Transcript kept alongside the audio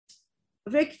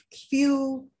A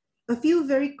few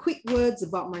very quick words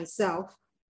about myself.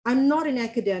 I'm not an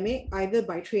academic, either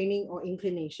by training or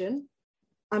inclination.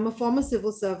 I'm a former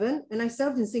civil servant, and I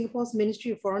served in Singapore's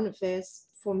Ministry of Foreign Affairs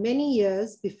for many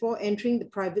years before entering the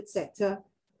private sector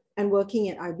and working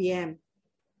at IBM.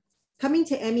 Coming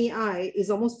to MEI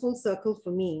is almost full circle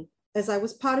for me, as I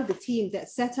was part of the team that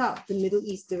set up the Middle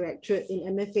East Directorate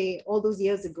in MFA all those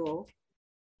years ago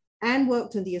and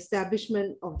worked on the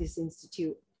establishment of this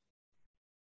institute.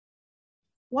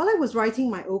 While I was writing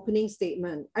my opening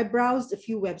statement, I browsed a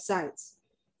few websites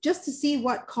just to see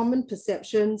what common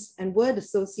perceptions and word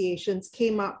associations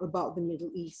came up about the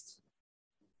Middle East.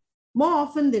 More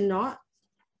often than not,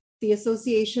 the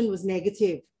association was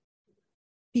negative.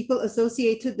 People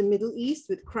associated the Middle East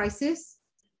with crisis,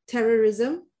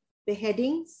 terrorism,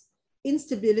 beheadings,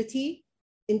 instability,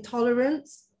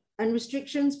 intolerance, and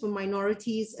restrictions for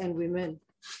minorities and women.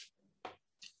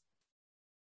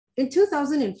 In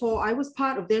 2004, I was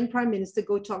part of then Prime Minister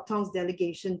Goh Chok Tong's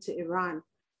delegation to Iran.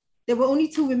 There were only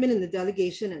 2 women in the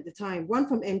delegation at the time, one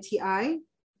from MTI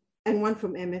and one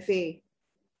from MFA.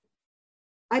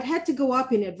 I'd had to go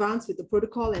up in advance with the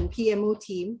protocol and PMO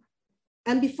team.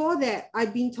 And before that,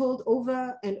 I'd been told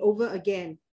over and over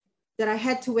again that I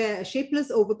had to wear a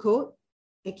shapeless overcoat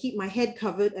and keep my head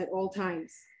covered at all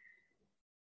times.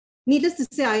 Needless to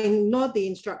say, I ignored the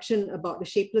instruction about the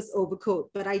shapeless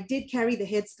overcoat, but I did carry the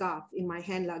headscarf in my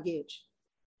hand luggage.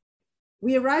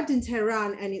 We arrived in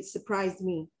Tehran and it surprised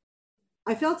me.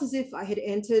 I felt as if I had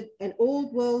entered an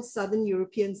old world Southern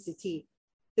European city.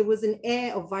 There was an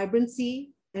air of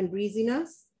vibrancy and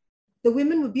breeziness. The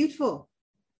women were beautiful.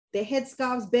 Their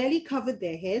headscarves barely covered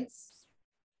their heads.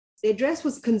 Their dress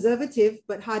was conservative,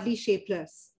 but hardly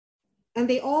shapeless. And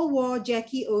they all wore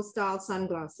Jackie O-style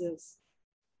sunglasses.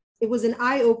 It was an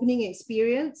eye-opening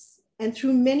experience and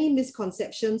threw many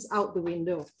misconceptions out the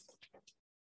window.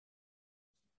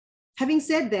 Having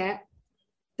said that,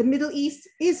 the Middle East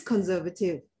is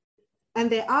conservative,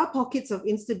 and there are pockets of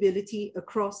instability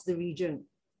across the region.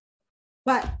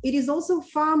 But it is also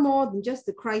far more than just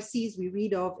the crises we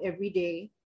read of every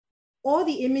day, or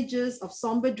the images of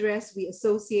somber dress we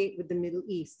associate with the Middle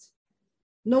East.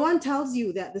 No one tells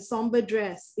you that the somber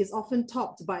dress is often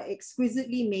topped by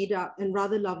exquisitely made up and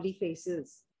rather lovely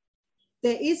faces.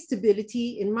 There is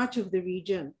stability in much of the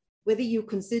region, whether you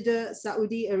consider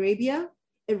Saudi Arabia,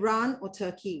 Iran, or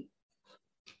Turkey.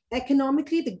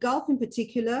 Economically, the Gulf in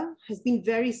particular has been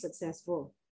very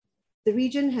successful. The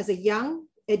region has a young,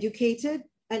 educated,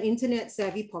 and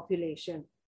internet-savvy population.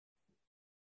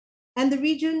 And the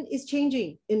region is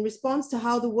changing in response to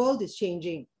how the world is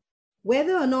changing,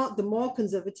 whether or not the more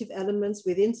conservative elements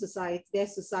within their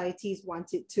societies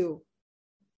want it to.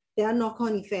 There are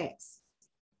knock-on effects,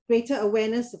 greater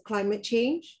awareness of climate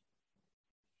change,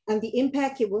 and the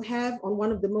impact it will have on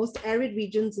one of the most arid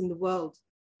regions in the world.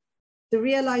 The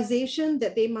realization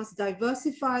that they must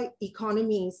diversify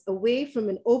economies away from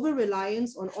an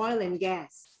over-reliance on oil and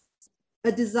gas,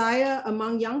 a desire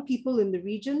among young people in the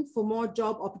region for more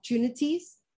job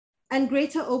opportunities, and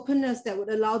greater openness that would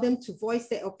allow them to voice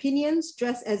their opinions,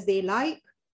 dress as they like,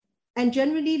 and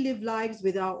generally live lives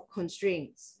without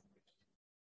constraints.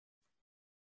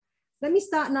 Let me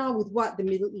start now with what the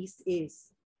Middle East is.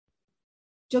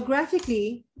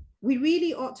 Geographically, we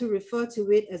really ought to refer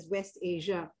to it as West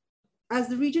Asia, as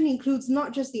the region includes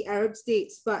not just the Arab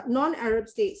states, but non-Arab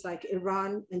states like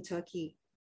Iran and Turkey.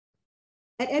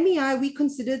 At MEI, we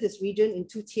consider this region in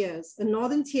 2 tiers, a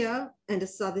northern tier and a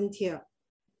southern tier.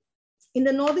 In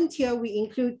the northern tier, we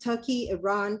include Turkey,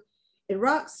 Iran,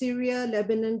 Iraq, Syria,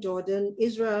 Lebanon, Jordan,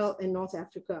 Israel, and North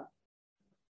Africa.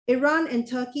 Iran and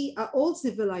Turkey are old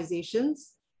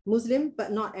civilizations, Muslim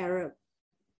but not Arab.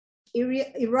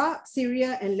 Iraq,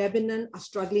 Syria, and Lebanon are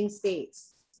struggling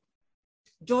states.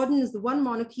 Jordan is the one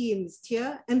monarchy in this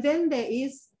tier, and then there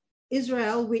is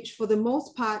Israel, which for the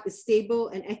most part is stable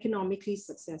and economically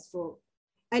successful.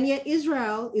 And yet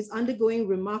Israel is undergoing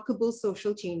remarkable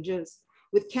social changes,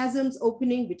 with chasms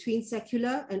opening between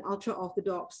secular and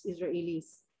ultra-Orthodox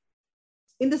Israelis.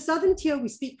 In the southern tier, we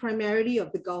speak primarily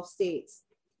of the Gulf states.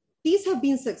 These have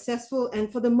been successful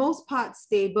and for the most part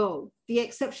stable. The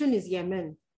exception is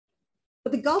Yemen.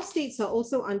 But the Gulf states are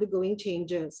also undergoing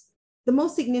changes, the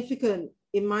most significant,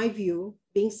 in my view,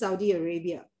 being Saudi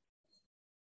Arabia.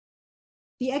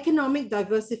 The economic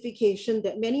diversification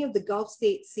that many of the Gulf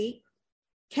states seek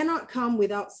cannot come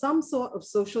without some sort of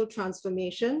social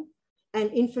transformation and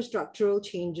infrastructural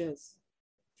changes.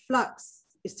 Flux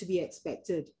is to be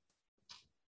expected.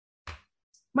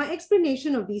 My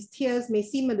explanation of these tiers may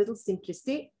seem a little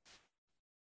simplistic,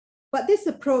 but this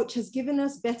approach has given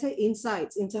us better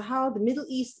insights into how the Middle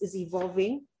East is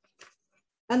evolving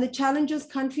and the challenges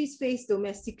countries face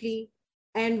domestically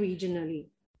and regionally.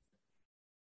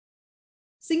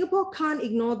 Singapore can't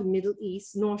ignore the Middle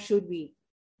East, nor should we.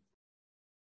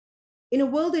 In a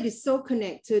world that is so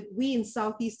connected, we in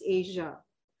Southeast Asia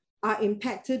are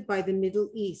impacted by the Middle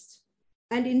East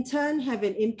and in turn have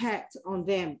an impact on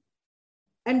them.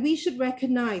 And we should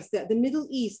recognize that the Middle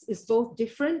East is both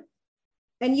different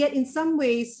and yet in some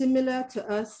ways similar to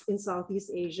us in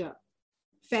Southeast Asia.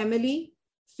 Family,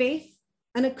 faith,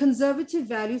 and a conservative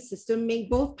value system make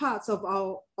both parts of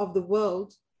our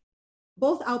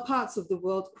parts of the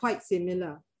world quite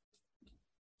similar.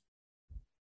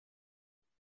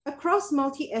 Across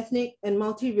multi-ethnic and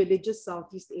multi-religious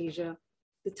Southeast Asia,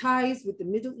 the ties with the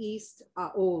Middle East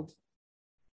are old.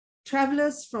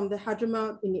 Travelers from the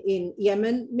Hadramaut in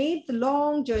Yemen made the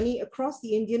long journey across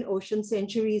the Indian Ocean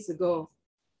centuries ago,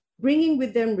 bringing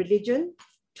with them religion,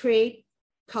 trade,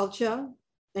 culture,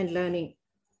 and learning.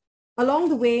 Along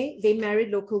the way, they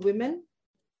married local women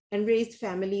and raised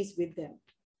families with them.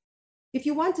 If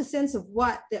you want a sense of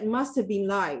what that must have been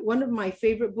like, one of my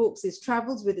favorite books is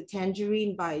Travels with a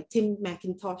Tangerine by Tim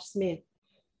McIntosh Smith,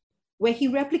 where he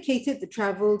replicated the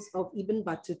travels of Ibn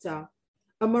Battuta,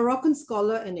 a Moroccan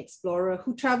scholar and explorer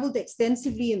who traveled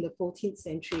extensively in the 14th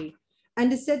century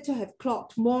and is said to have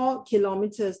clocked more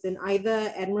kilometers than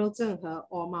either Admiral Zheng He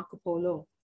or Marco Polo.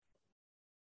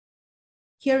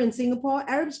 Here in Singapore,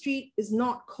 Arab Street is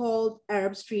not called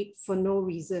Arab Street for no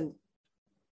reason.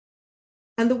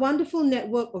 And the wonderful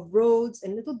network of roads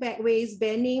and little backways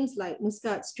bear names like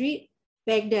Muscat Street,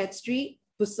 Baghdad Street,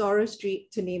 Bussorah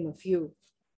Street, to name a few.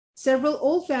 Several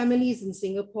old families in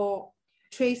Singapore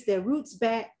trace their roots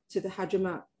back to the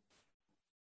Hadramaut.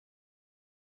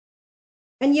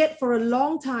 And yet for a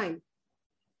long time,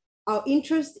 our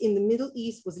interest in the Middle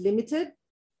East was limited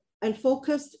and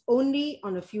focused only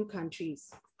on a few countries.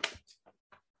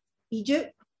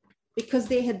 Egypt, because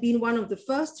they had been one of the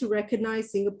first to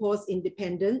recognize Singapore's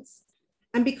independence,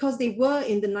 and because they were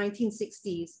in the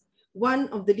 1960s, one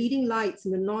of the leading lights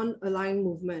in the non-aligned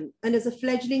movement. And as a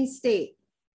fledgling state,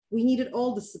 we needed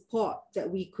all the support that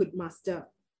we could muster.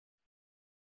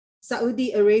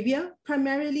 Saudi Arabia,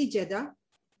 primarily Jeddah,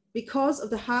 because of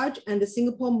the Hajj and the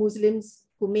Singapore Muslims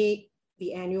who made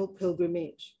the annual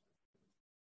pilgrimage.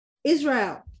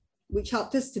 Israel, which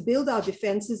helped us to build our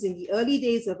defenses in the early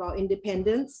days of our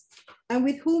independence, and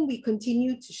with whom we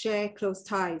continue to share close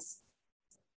ties.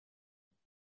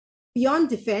 Beyond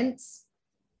defense,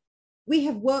 we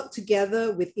have worked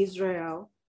together with Israel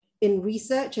in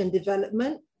research and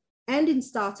development and in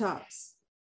startups,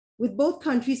 with both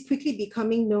countries quickly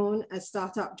becoming known as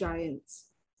startup giants.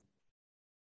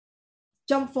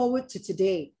 Jump forward to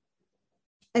today,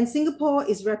 and Singapore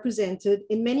is represented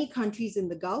in many countries in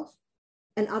the Gulf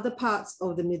and other parts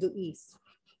of the Middle East.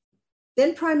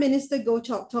 Then Prime Minister Goh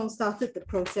Chok Tong started the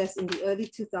process in the early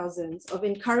 2000s of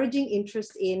encouraging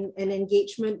interest in and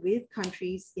engagement with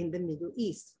countries in the Middle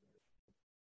East.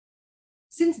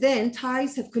 Since then,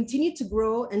 ties have continued to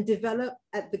grow and develop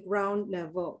at the ground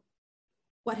level.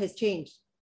 What has changed?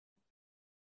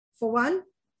 For one,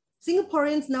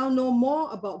 Singaporeans now know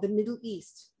more about the Middle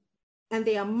East, and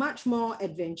they are much more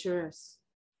adventurous.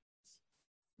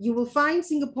 You will find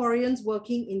Singaporeans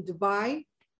working in Dubai,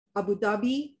 Abu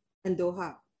Dhabi, and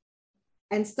Doha,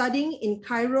 and studying in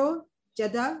Cairo,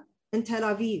 Jeddah, and Tel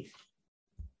Aviv.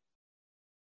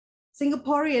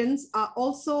 Singaporeans are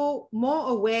also more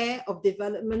aware of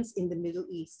developments in the Middle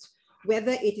East,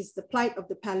 whether it is the plight of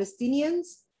the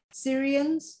Palestinians,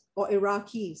 Syrians, or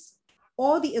Iraqis,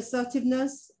 or the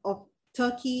assertiveness of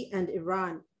Turkey and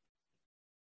Iran.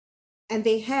 And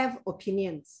they have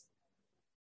opinions.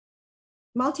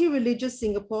 Multi-religious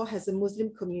Singapore has a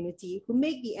Muslim community who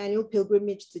make the annual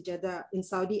pilgrimage to Jeddah in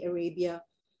Saudi Arabia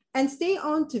and stay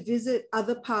on to visit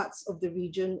other parts of the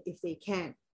region if they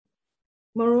can.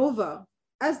 Moreover,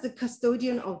 as the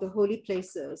custodian of the holy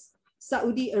places,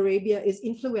 Saudi Arabia is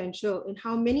influential in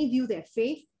how many view their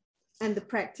faith and the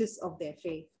practice of their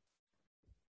faith.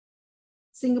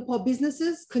 Singapore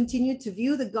businesses continue to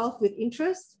view the Gulf with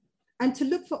interest and to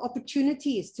look for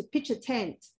opportunities to pitch a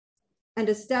tent and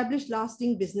establish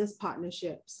lasting business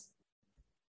partnerships.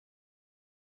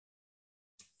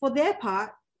 For their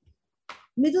part,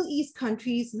 Middle East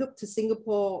countries look to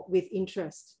Singapore with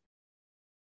interest.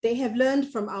 They have learned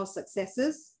from our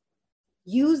successes,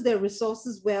 use their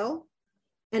resources well,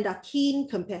 and are keen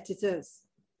competitors.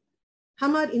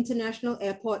 Hamad International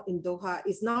Airport in Doha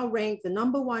is now ranked the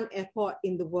 #1 airport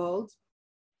in the world,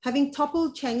 having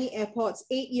toppled Changi Airport's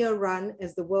 8-year run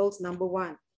as the world's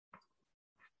 #1.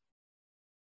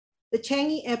 The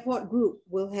Changi Airport Group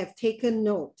will have taken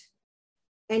note,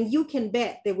 and you can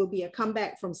bet there will be a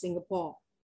comeback from Singapore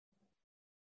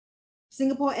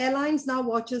Singapore Airlines now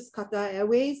watches Qatar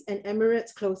Airways and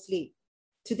Emirates closely.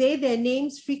 Today, their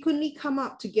names frequently come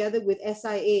up together with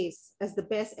SIA's as the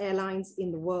best airlines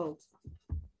in the world.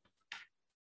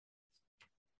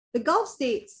 The Gulf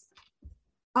states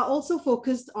are also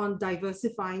focused on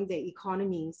diversifying their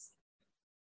economies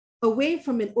away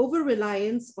from an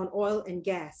over-reliance on oil and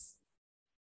gas.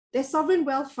 Their sovereign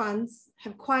wealth funds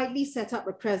have quietly set up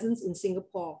a presence in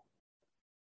Singapore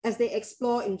as they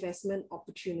explore investment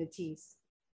opportunities.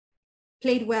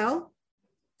 Played well,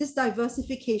 this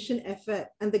diversification effort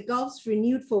and the Gulf's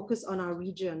renewed focus on our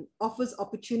region offers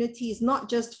opportunities not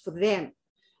just for them,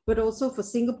 but also for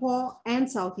Singapore and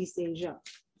Southeast Asia.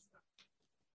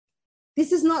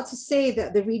 This is not to say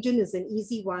that the region is an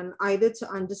easy one either to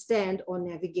understand or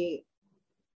navigate.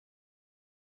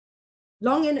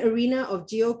 Long an arena of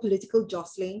geopolitical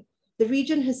jostling, the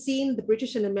region has seen the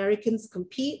British and Americans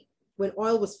compete when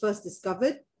oil was first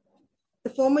discovered.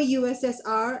 The former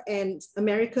USSR and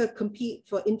America compete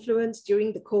for influence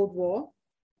during the Cold War.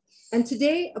 And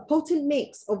today, a potent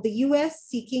mix of the US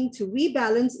seeking to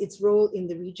rebalance its role in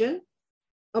the region,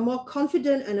 a more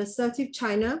confident and assertive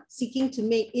China seeking to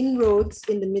make inroads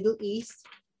in the Middle East,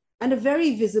 and a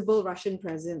very visible Russian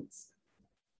presence.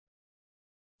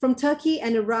 From Turkey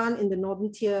and Iran in the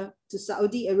northern tier to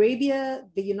Saudi Arabia,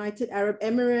 the United Arab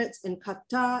Emirates, and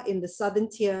Qatar in the southern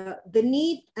tier, the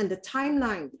need and the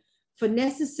timeline for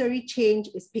necessary change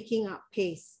is picking up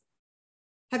pace.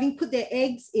 Having put their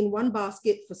eggs in one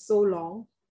basket for so long,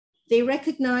 they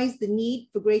recognize the need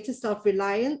for greater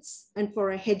self-reliance and for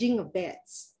a hedging of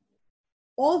bets.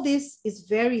 All this is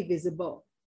very visible,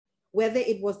 whether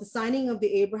it was the signing of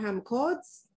the Abraham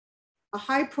Accords, a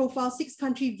high-profile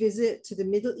six-country visit to the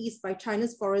Middle East by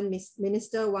China's Foreign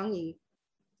Minister Wang Yi,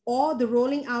 or the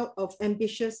rolling out of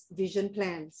ambitious vision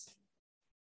plans.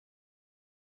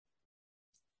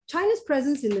 China's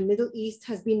presence in the Middle East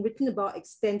has been written about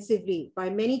extensively by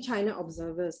many China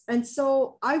observers, and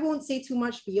so I won't say too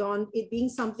much beyond it being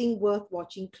something worth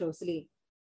watching closely.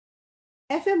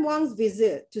 FM Wang's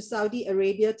visit to Saudi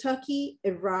Arabia, Turkey,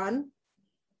 Iran,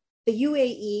 the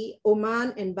UAE,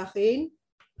 Oman, and Bahrain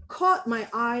caught my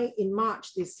eye in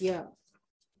March this year.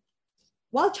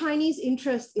 While Chinese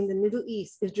interest in the Middle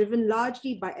East is driven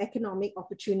largely by economic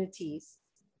opportunities,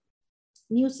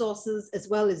 new sources, as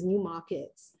well as new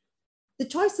markets, the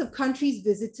choice of countries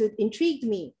visited intrigued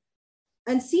me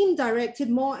and seemed directed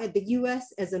more at the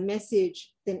US as a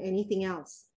message than anything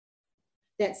else.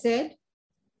 That said,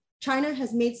 China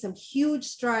has made some huge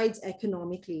strides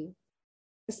economically,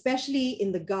 especially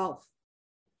in the Gulf,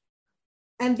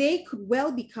 and they could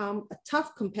well become a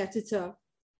tough competitor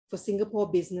for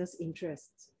Singapore business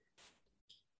interests.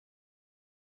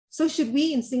 So should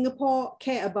we in Singapore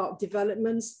care about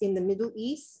developments in the Middle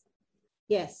East?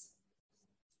 Yes.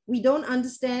 We don't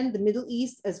understand the Middle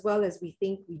East as well as we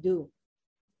think we do.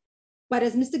 But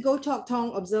as Mr. Goh Chok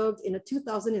Tong observed in a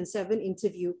 2007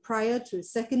 interview prior to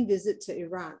his second visit to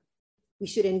Iran, we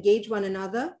should engage one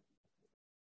another,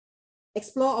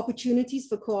 explore opportunities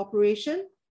for cooperation,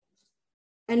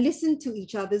 and listen to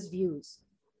each other's views.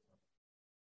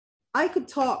 I could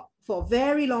talk for a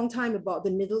very long time about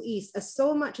the Middle East as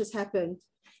so much has happened,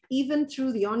 even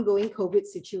through the ongoing COVID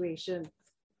situation.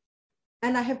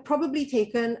 And I have probably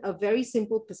taken a very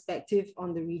simple perspective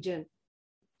on the region.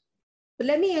 But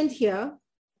let me end here,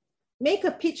 make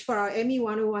a pitch for our ME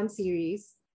 101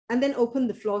 series, and then open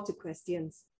the floor to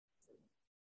questions.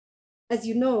 As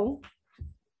you know,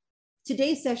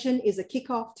 today's session is a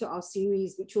kickoff to our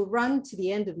series, which will run to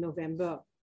the end of November.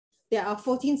 There are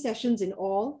 14 sessions in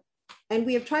all, and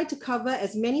we have tried to cover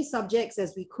as many subjects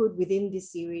as we could within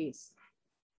this series.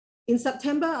 In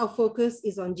September, our focus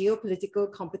is on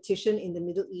geopolitical competition in the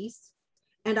Middle East,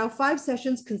 and our 5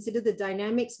 sessions consider the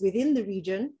dynamics within the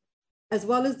region, as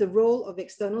well as the role of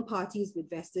external parties with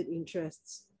vested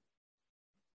interests.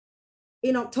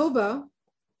 In October,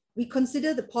 we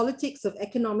consider the politics of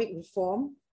economic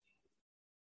reform,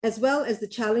 as well as the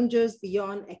challenges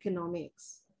beyond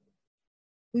economics.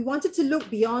 We wanted to look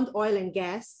beyond oil and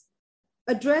gas,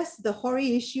 address the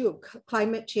hoary issue of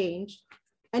climate change,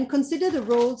 and consider the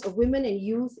roles of women and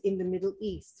youth in the Middle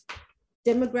East.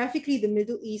 Demographically, the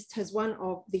Middle East has one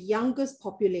of the youngest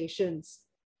populations,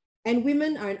 and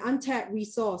women are an untapped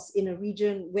resource in a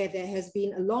region where there has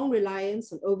been a long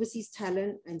reliance on overseas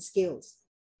talent and skills.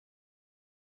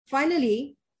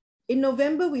 Finally, in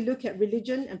November, we look at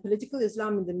religion and political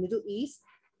Islam in the Middle East,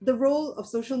 the role of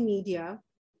social media,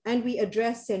 and we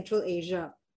address Central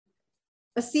Asia.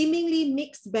 A seemingly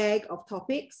mixed bag of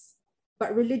topics,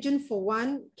 but religion, for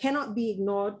one, cannot be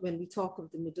ignored when we talk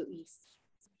of the Middle East.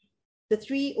 The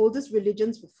 3 oldest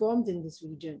religions were formed in this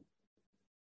region.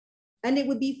 And it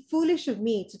would be foolish of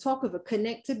me to talk of a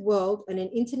connected world and an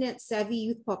internet-savvy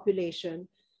youth population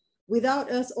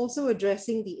without us also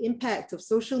addressing the impact of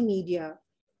social media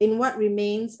in what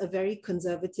remains a very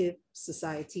conservative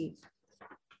society.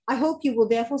 I hope you will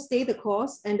therefore stay the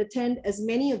course and attend as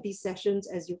many of these sessions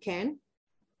as you can.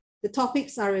 The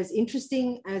topics are as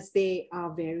interesting as they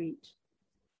are varied.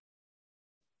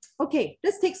 Okay,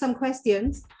 let's take some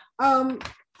questions.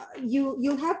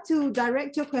 You'll have to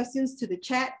direct your questions to the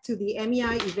chat, to the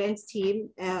MEI events team,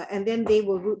 and then they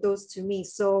will route those to me.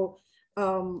 So,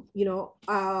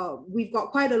 we've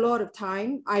got quite a lot of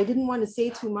time. I didn't want to say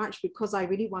too much because I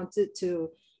really wanted to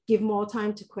give more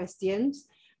time to questions.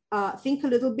 Think a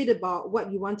little bit about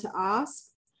what you want to ask,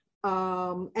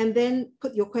 and then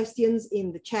put your questions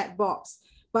in the chat box.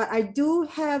 But I do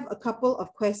have a couple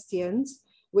of questions,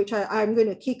 which I'm going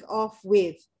to kick off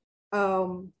with.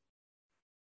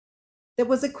 There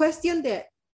was a question that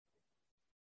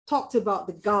talked about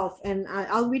the Gulf, and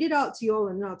I'll read it out to you all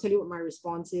and I'll tell you what my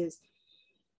response is.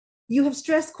 You have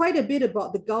stressed quite a bit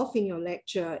about the Gulf in your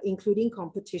lecture, including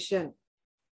competition.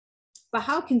 But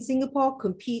how can Singapore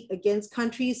compete against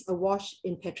countries awash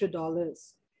in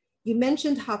petrodollars? You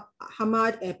mentioned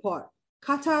Hamad Airport.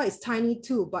 Qatar is tiny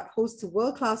too, but hosts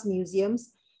world-class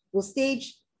museums, will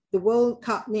stage the World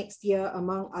Cup next year,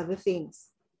 among other things.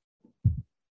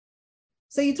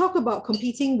 So you talk about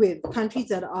competing with countries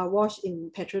that are awash in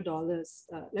petrodollars.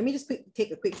 Let me just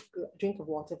take a quick drink of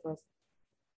water first.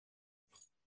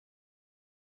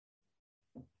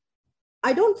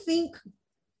 I don't think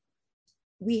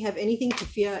we have anything to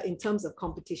fear in terms of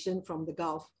competition from the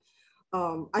Gulf.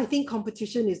 I think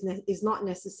competition is not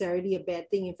necessarily a bad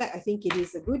thing. In fact, I think it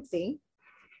is a good thing.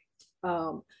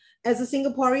 As a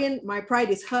Singaporean, my pride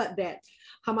is hurt that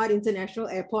Hamad International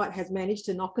Airport has managed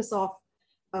to knock us off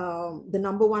the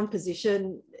 #1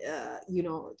 position,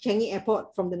 Changi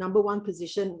Airport from the #1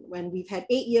 position when we've had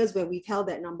 8 years where we've held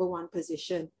that #1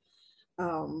 position.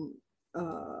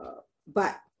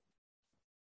 But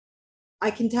I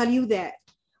can tell you that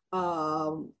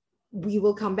we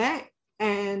will come back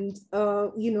and,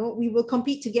 we will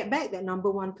compete to get back that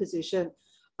 #1 position.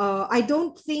 I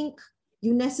don't think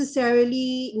you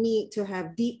necessarily need to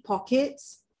have deep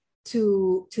pockets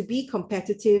to be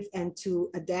competitive and to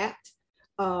adapt.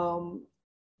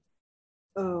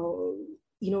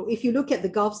 If you look at the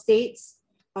Gulf states,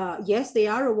 yes, they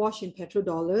are awash in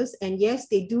petrodollars, and yes,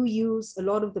 they do use a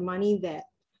lot of the money that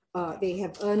they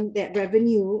have earned, that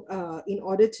revenue, in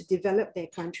order to develop their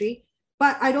country.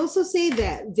 But I'd also say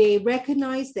that they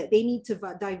recognize that they need to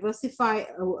diversify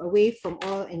away from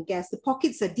oil and gas. The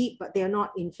pockets are deep, but they're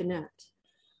not infinite.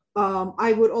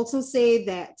 I would also say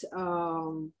that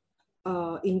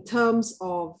in terms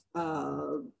of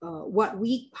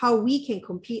how we can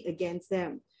compete against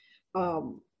them,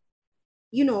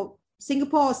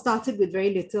 Singapore started with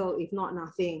very little, if not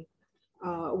nothing.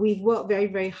 We've worked very,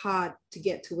 very hard to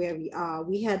get to where we are.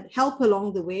 We had help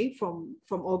along the way from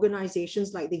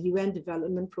organizations like the UN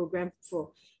Development Program,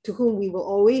 to whom we will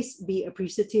always be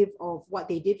appreciative of what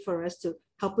they did for us to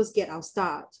help us get our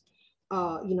start.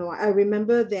 I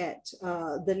remember that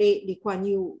the late Lee Kuan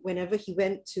Yew, whenever he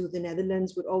went to the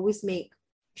Netherlands, would always make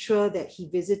sure that he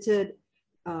visited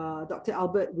Dr.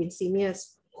 Albert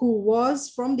Winsemius, who was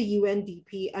from the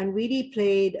UNDP and really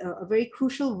played a very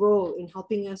crucial role in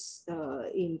helping us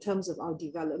in terms of our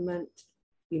development.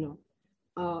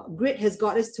 Grit has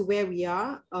got us to where we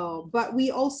are, but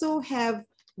we also have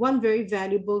one very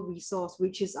valuable resource,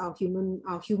 which is our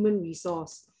human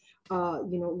resource.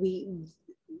 We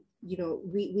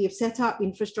have set up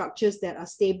infrastructures that are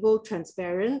stable,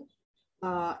 transparent,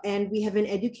 and we have an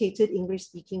educated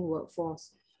English-speaking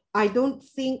workforce. I don't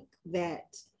think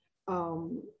that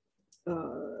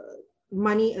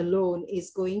money alone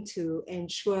is going to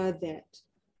ensure that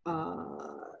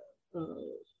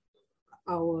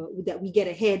that we get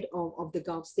ahead of the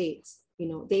Gulf states.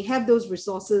 They have those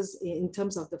resources in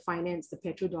terms of the finance, the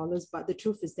petrodollars, but the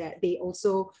truth is that they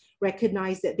also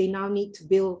recognize that they now need to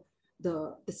build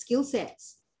the skill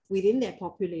sets within their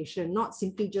population, not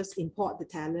simply just import the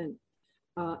talent.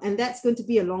 And that's going to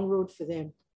be a long road for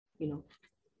them,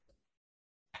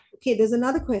 Okay, there's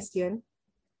another question.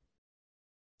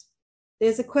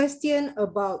 There's a question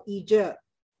about Egypt.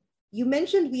 You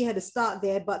mentioned we had a start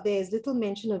there, but there's little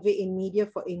mention of it in media,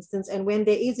 for instance. And when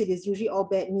there is, it is usually all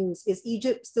bad news. Is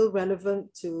Egypt still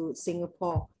relevant to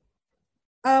Singapore?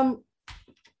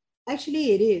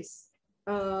 Actually, it is.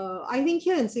 I think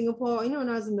here in Singapore, when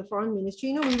I was in the foreign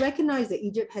ministry, we recognized that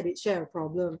Egypt had its share of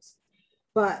problems,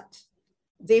 but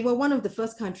they were one of the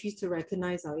first countries to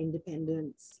recognize our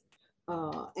independence.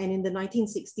 And in the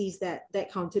 1960s,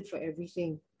 that counted for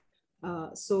everything.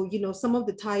 So, you know, some of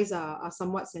the ties are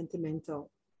somewhat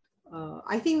sentimental.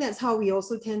 I think that's how we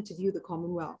also tend to view the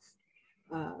Commonwealth.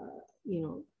 You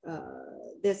know,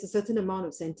 there's a certain amount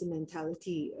of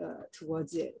sentimentality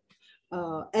towards it.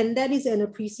 And that is an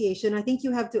appreciation. I think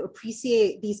you have to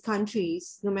appreciate these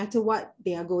countries, no matter what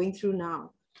they are going through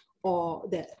now, or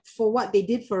that for what they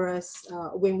did for us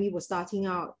when we were starting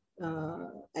out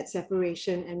at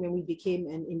separation and when we became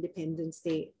an independent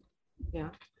state. Yeah.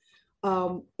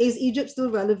 Is Egypt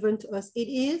still relevant to us? It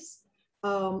is.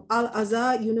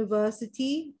 Al-Azhar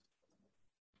University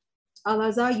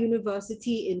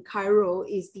in Cairo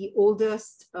is the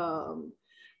oldest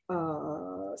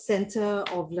center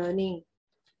of learning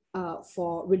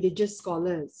for religious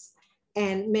scholars.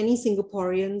 And many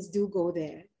Singaporeans do go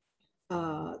there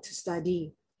to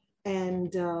study.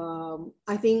 And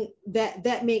I think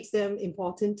that makes them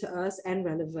important to us and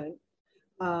relevant.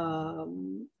 I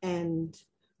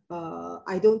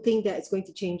don't think that it's going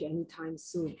to change anytime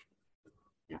soon.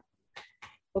 Yeah.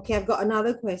 Okay, I've got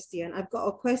another question. I've got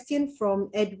a question from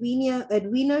Edwina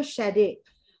Shadid.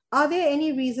 Are there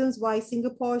any reasons why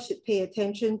Singapore should pay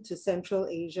attention to Central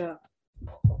Asia?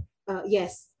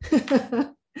 Yes,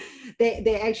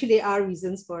 there actually are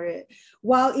reasons for it.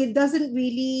 While it doesn't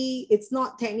really, it's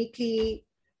not technically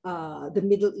the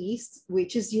Middle East,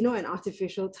 which is, you know, an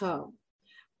artificial term.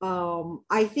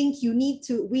 I think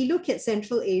we look at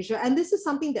Central Asia, and this is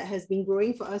something that has been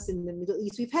growing for us in the Middle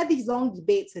East. We've had these long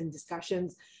debates and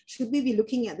discussions. Should we be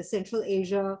looking at the Central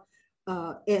Asian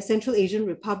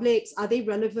republics? Are they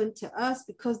relevant to us?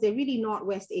 Because they're really not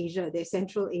West Asia, they're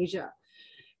Central Asia.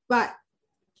 But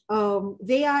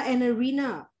they are an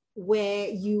arena where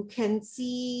you can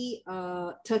see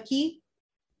Turkey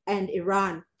and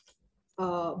Iran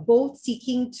both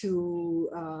seeking to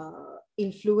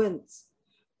influence.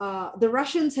 The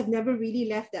Russians have never really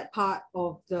left that part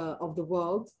of the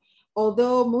world,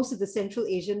 although most of the Central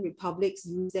Asian republics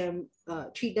use them,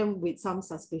 treat them with some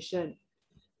suspicion.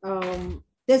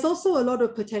 There's also a lot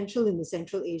of potential in the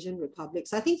Central Asian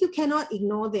republics. I think you cannot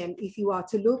ignore them if you are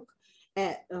to look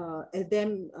at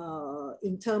them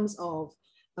in terms of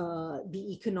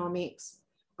the economics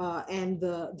and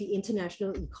the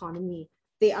international economy.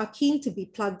 They are keen to be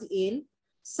plugged in.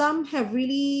 Some have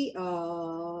really,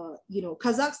 you know,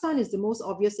 Kazakhstan is the most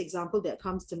obvious example that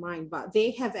comes to mind, but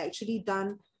they have actually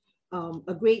done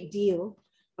a great deal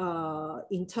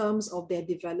in terms of their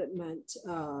development.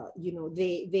 You know,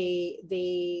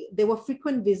 there were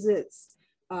frequent visits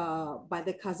by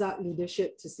the Kazakh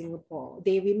leadership to Singapore.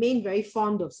 They remain very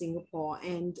fond of Singapore,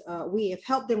 and we have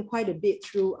helped them quite a bit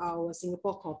through our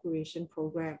Singapore Cooperation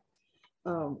Program.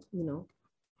 You know,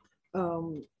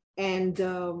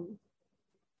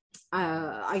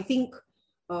 I think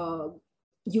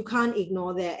you can't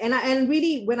ignore that. And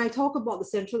really, when I talk about the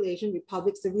Central Asian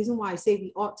republics, the reason why I say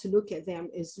we ought to look at them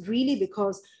is really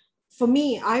because, for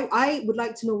me, I would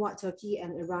like to know what Turkey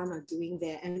and Iran are doing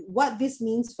there and what this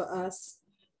means for us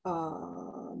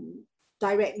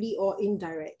directly or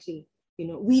indirectly. You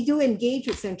know, we do engage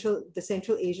with the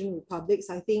Central Asian republics.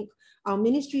 I think our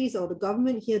ministries or the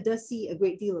government here does see a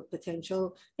great deal of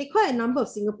potential. There are quite a number of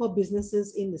Singapore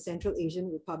businesses in the Central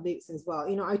Asian republics as well.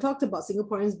 You know, I talked about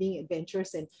Singaporeans being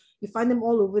adventurous, and you find them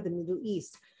all over the Middle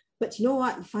East. But you know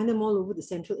what? You find them all over the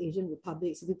Central Asian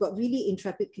republics. We've got really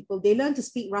intrepid people. They learn to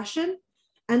speak Russian,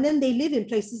 and then they live in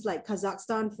places like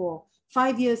Kazakhstan for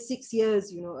 5 years, 6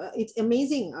 years. You know, it's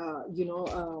amazing. You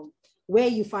know, where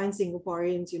you find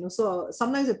Singaporeans, you know. So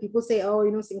sometimes when people say, oh,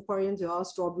 you know, Singaporeans are all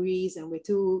strawberries and we're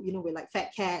too, you know, we're like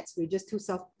fat cats, we're just too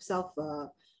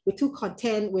we're too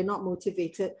content, we're not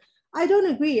motivated. I don't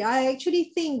agree. I actually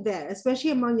think that,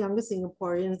 especially among younger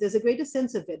Singaporeans, there's a greater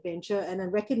sense of adventure and a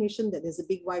recognition that there's a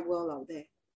big wide world out there.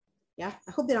 Yeah,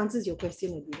 I hope that answers your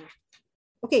question, Adina.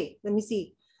 Okay, let me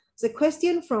see. It's a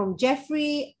question from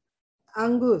Jeffrey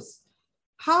Angus.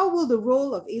 How will the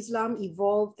role of Islam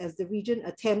evolve as the region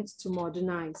attempts to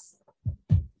modernize?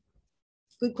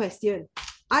 Good question.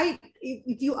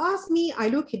 If you ask me, I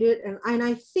look at it and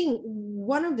I think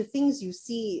one of the things you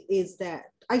see is that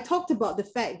I talked about the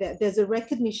fact that there's a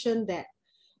recognition that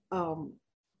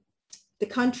the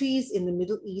countries in the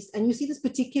Middle East, and you see this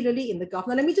particularly in the Gulf.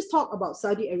 Now, let me just talk about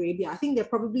Saudi Arabia. I think they're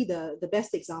probably the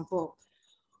best example.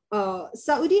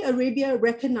 Saudi Arabia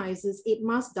recognizes it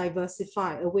must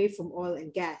diversify away from oil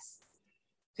and gas,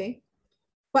 okay?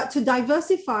 But to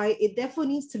diversify, it therefore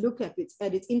needs to look at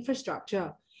its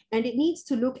infrastructure, and it needs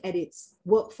to look at its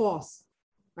workforce,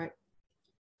 right?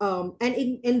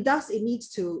 And thus it needs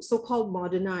to so-called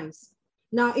modernize.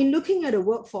 Now, in looking at a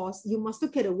workforce, you must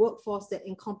look at a workforce that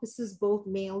encompasses both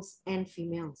males and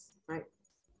females, right?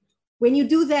 when you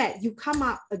do that, you come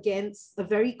up against a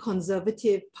very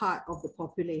conservative part of the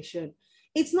population.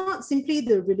 It's not simply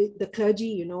the clergy,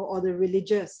 you know, or the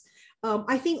religious.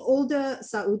 I think older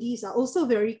Saudis are also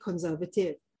very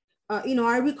conservative. You know,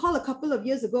 I recall a couple of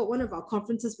years ago, at one of our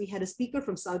conferences, we had a speaker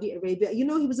from Saudi Arabia. You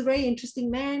know, he was a very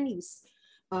interesting man. He was,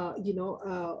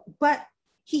 but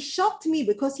he shocked me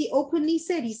because he openly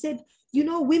said, you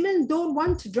know, women don't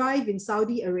want to drive in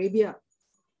Saudi Arabia.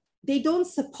 They don't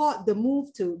support the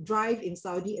move to drive in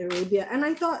Saudi Arabia. And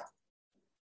I thought,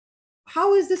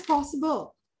 how is this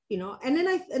possible? You know, and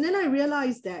then I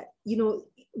realized that, you know,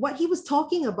 what he was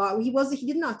talking about, he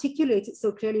didn't articulate it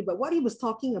so clearly, but what he was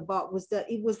talking about was that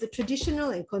it was the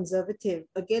traditional and conservative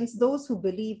against those who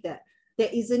believe that there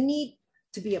is a need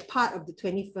to be a part of the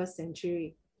 21st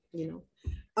century, you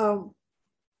know.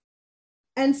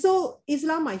 And so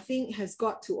Islam, I think, has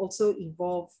got to also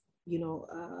evolve, you know,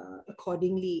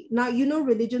 accordingly. Now, you know,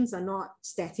 religions are not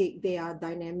static, they are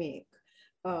dynamic.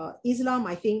 Islam,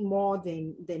 I think, more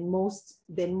than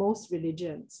most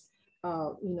religions.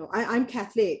 You know, I'm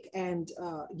Catholic, and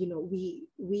you know,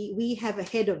 we have a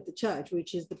head of the church,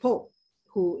 which is the Pope,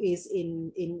 who is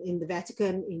in the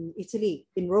Vatican, in Italy,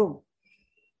 in Rome,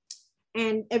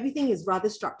 and everything is rather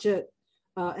structured,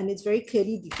 and it's very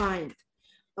clearly defined.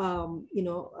 You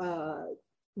know,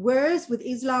 whereas with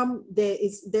Islam, there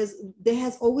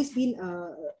has always been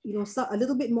you know, a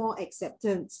little bit more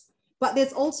acceptance, but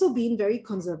there's also been very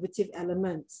conservative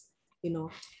elements, you know.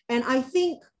 And I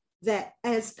think that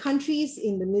as countries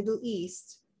in the Middle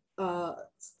East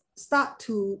start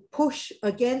to push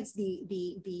against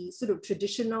the sort of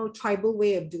traditional tribal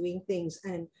way of doing things,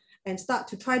 and start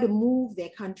to try to move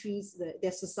their countries,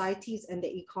 their societies and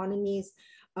their economies,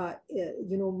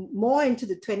 you know, more into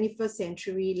the 21st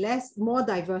century, more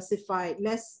diversified,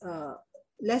 less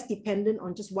dependent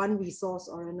on just one resource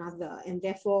or another, and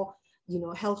therefore, you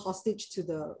know, held hostage to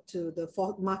the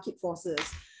market forces.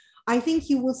 I think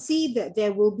you will see that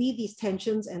there will be these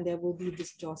tensions and there will be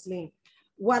this jostling.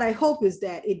 What I hope is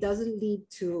that it doesn't lead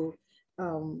to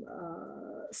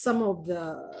some of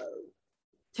the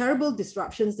terrible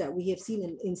disruptions that we have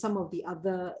seen in some of the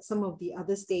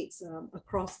other states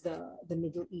across the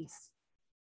Middle East.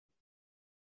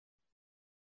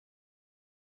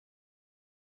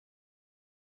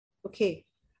 Okay.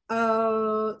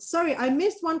 Sorry, I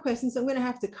missed one question, so I'm going to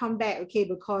have to come back, okay,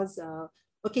 because,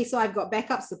 okay, so I've got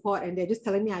backup support and they're just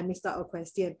telling me I missed out a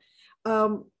question.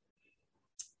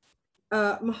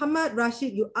 Muhammad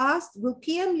Rashid, you asked, will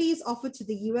PM lease offered to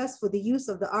the US for the use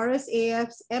of the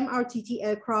RSAF's MRTT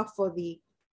aircraft for the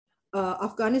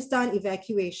Afghanistan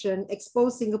evacuation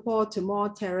expose Singapore to more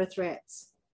terror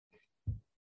threats?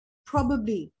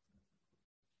 Probably.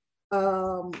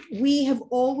 We have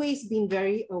always been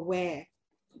very aware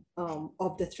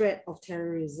of the threat of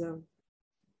terrorism.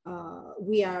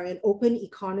 We are an open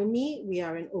economy. We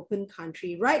are an open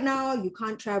country. Right now, you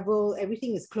can't travel.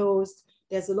 Everything is closed.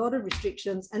 There's a lot of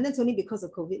restrictions, and that's only because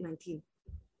of COVID-19.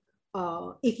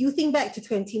 If you think back to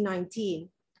 2019,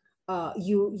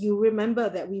 you remember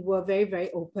that we were very, very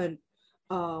open,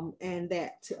 and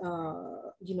that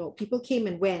you know, people came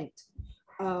and went,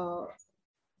 and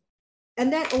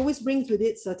that always brings with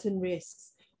it certain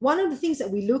risks. One of the things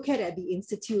that we look at the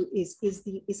Institute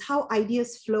is how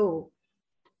ideas flow.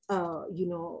 You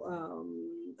know,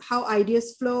 how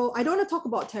ideas flow. I don't want to talk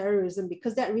about terrorism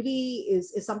because that really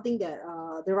is something that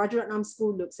the Rajaratnam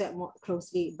School looks at more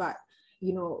closely, but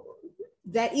you know,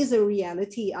 that is a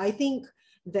reality. I think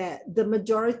that the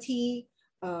majority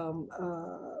of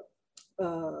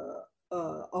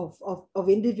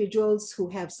individuals who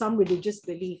have some religious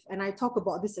belief, and I talk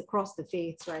about this across the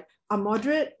faiths, right, are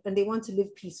moderate and they want to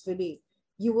live peacefully.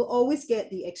 You will always get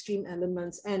the extreme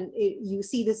elements, and you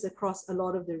see this across a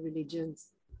lot of the religions.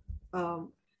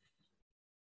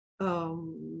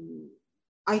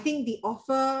 I think the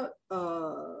offer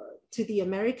to the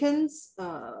Americans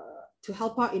to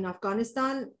help out in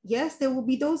Afghanistan, yes, there will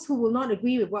be those who will not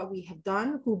agree with what we have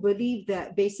done, who believe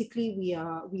that basically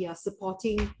we are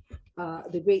supporting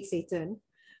the great Satan,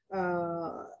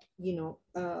 you know.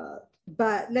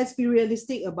 But let's be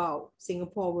realistic about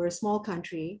Singapore. We're a small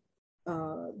country.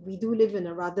 We do live in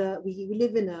a we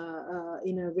live in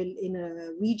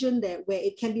a region where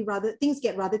it can be things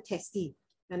get rather testy,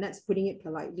 and that's putting it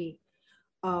politely.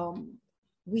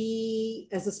 We,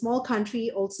 as a small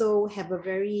country, also have a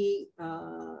very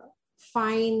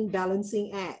fine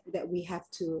balancing act that we have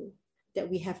to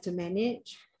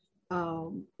manage.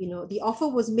 You know, the offer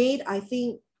was made, I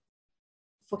think,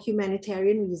 for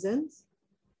humanitarian reasons.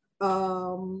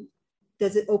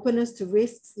 Does it open us to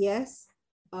risks? Yes.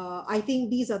 I think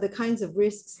these are the kinds of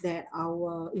risks that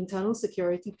our internal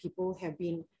security people have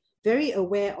been very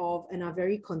aware of and are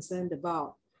very concerned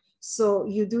about. So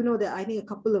you do know that I think a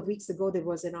couple of weeks ago, there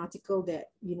was an article that,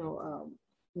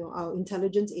 our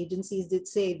intelligence agencies did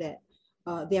say that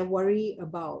they're worried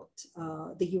about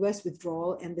the US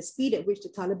withdrawal, and the speed at which the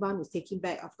Taliban was taking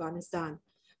back Afghanistan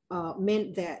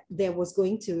meant that there was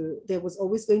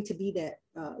always going to be that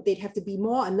they'd have to be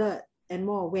more alert and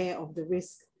more aware of the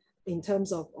risk in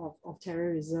terms of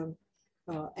terrorism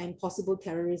and possible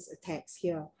terrorist attacks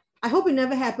here. I hope it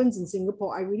never happens in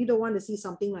Singapore. I really don't want to see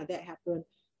something like that happen.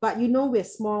 But we're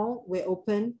small, we're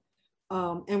open,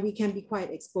 and we can be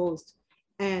quite exposed.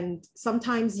 And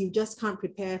sometimes you just can't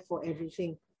prepare for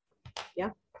everything.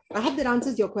 Yeah, I hope that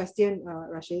answers your question,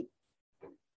 Rashid.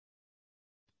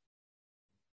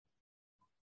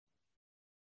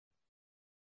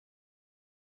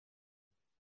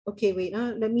 Okay, wait,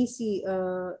 let me see.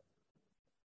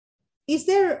 Is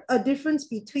there a difference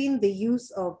between the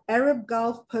use of Arab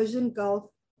Gulf, Persian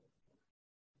Gulf,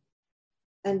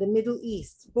 and the Middle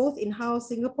East, both in how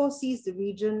Singapore sees the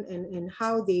region and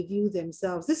how they view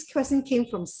themselves? This question came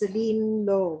from Celine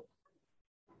Lowe.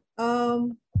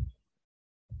 The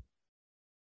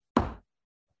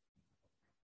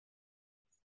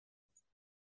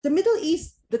Middle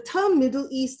East, the term Middle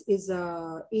East is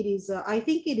I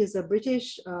think it is a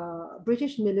British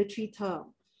military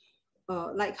term.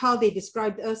 Like how they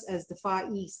described us as the Far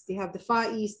East. They have the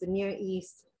Far East, the Near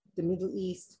East, the Middle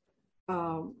East.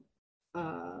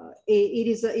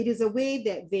 It is a way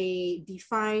that they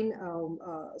define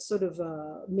sort of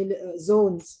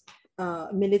zones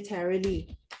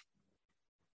militarily.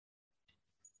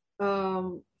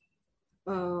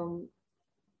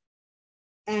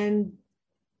 And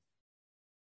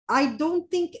I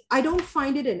don't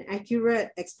find it an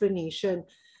accurate explanation.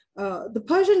 The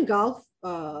Persian Gulf,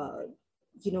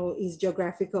 is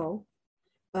geographical.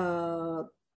 I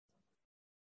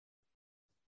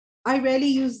rarely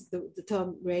use the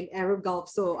term Arab Gulf,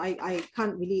 so I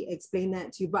can't really explain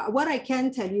that to you. But what I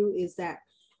can tell you is that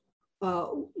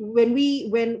when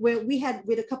we had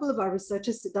with a couple of our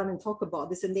researchers sit down and talk about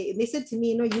this, and they said to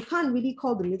me, you can't really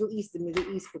call the Middle East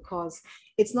because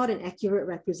it's not an accurate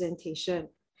representation.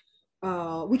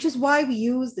 Which is why we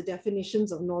use the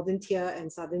definitions of Northern Tier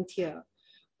and Southern Tier.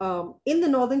 In the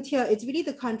Northern Tier, it's really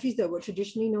the countries that were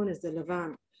traditionally known as the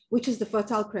Levant, which is the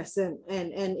Fertile Crescent,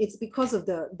 and it's because of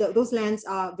those lands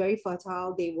are very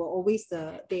fertile. They were always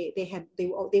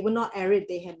they were not arid.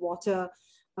 They had water.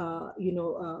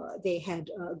 They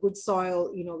had good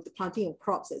soil. The planting of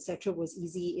crops, etc., was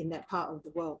easy in that part of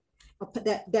the world.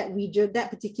 That region,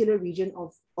 that particular region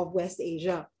of West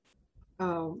Asia.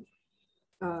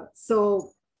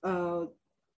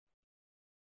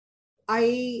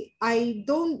 I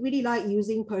don't really like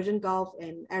using Persian Gulf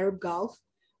and Arab Gulf,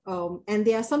 and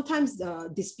they are sometimes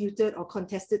disputed or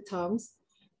contested terms.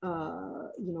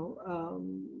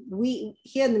 We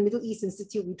here in the Middle East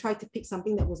Institute, we tried to pick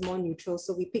something that was more neutral.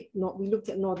 So we looked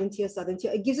at Northern Tier, Southern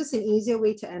Tier. It gives us an easier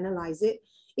way to analyze it.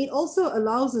 It also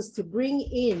allows us to bring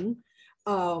in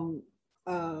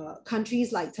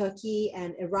countries like Turkey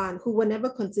and Iran, who were never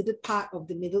considered part of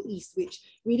the Middle East, which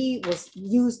really was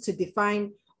used to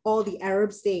define all the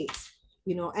Arab states,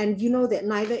 and that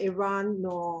neither Iran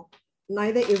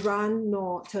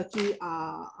nor Turkey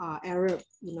are Arab,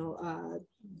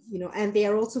 and they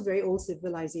are also very old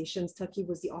civilizations. Turkey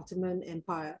was the Ottoman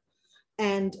Empire,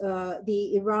 and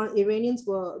the Iranians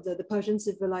were the Persian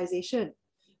civilization.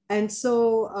 And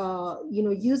so,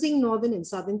 using Northern and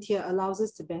Southern Tier allows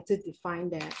us to better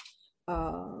define that.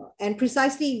 And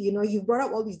precisely, you brought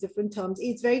up all these different terms.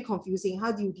 It's very confusing.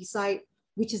 How do you decide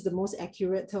which is the most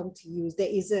accurate term to use? There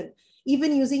isn't.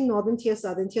 Even using Northern Tier,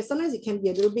 Southern Tier, sometimes it can be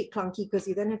a little bit clunky because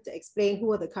you then have to explain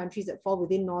who are the countries that fall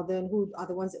within Northern, who are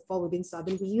the ones that fall within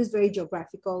Southern. We use very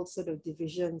geographical sort of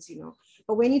divisions,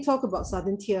 But when you talk about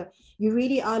Southern Tier, you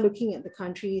really are looking at the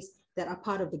countries that are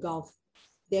part of the Gulf.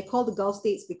 They're called the Gulf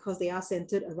states because they are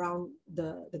centered around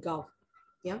the Gulf.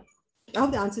 Yeah, I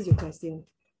hope that answers your question.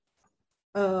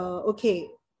 Okay.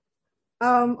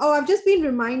 I've just been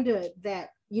reminded that,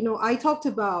 I talked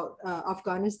about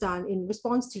Afghanistan in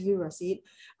response to you, Rasid,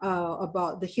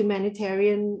 about the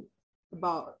humanitarian,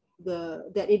 that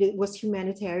it was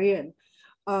humanitarian.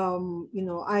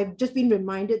 I've just been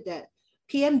reminded that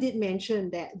PM did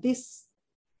mention that this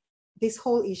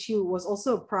whole issue was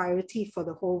also a priority for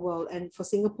the whole world, and for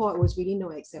Singapore, it was really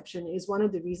no exception. It is one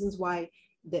of the reasons why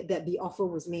that the offer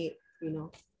was made,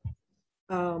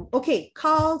 Okay,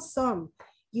 Carl Sum,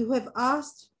 you have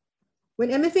asked, when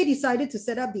MFA decided to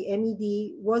set up the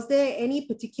MED, was there any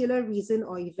particular reason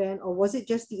or event, or was it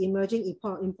just the emerging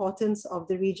importance of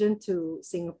the region to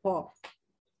Singapore?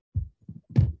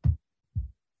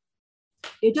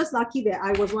 It's just lucky that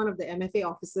I was one of the MFA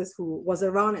officers who was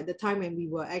around at the time when we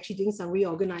were actually doing some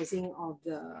reorganizing of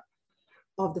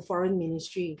the foreign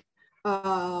ministry.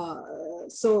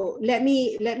 So let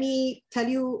me tell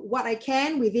you what I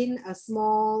can within a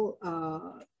small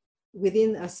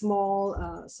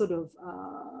sort of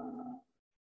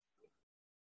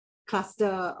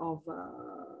cluster of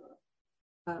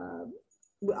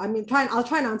I'll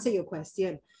try and answer your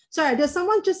question. Sorry, does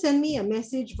someone just send me a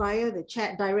message via the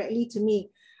chat directly to me?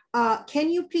 Can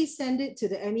you please send it to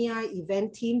the MEI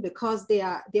event team, because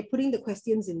they're putting the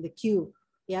questions in the queue.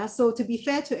 Yeah, so to be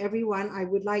fair to everyone, I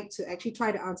would like to actually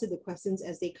try to answer the questions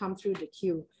as they come through the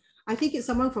queue. I think it's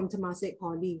someone from Temasek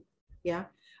Poly. Yeah.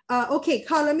 Okay,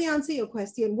 Carl, let me answer your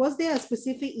question. Was there a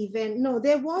specific event? No,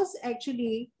 there was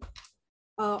actually,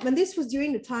 and this was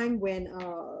during the time when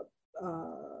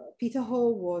Peter Ho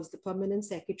was the permanent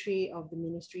secretary of the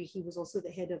ministry. He was also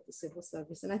the head of the civil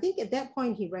service. And I think at that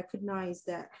point, he recognized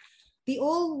that the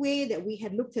old way that we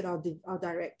had looked at our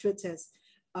directorates as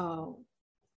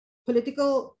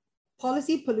political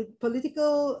analysis.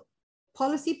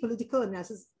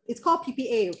 It's called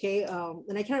PPA, okay?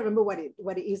 And I can't remember what it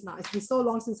is now. It's been so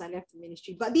long since I left the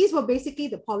ministry. But these were basically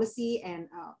the policy and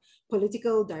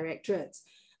political directorates.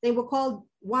 They were called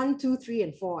 1, 2, 3,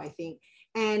 and 4, I think.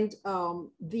 And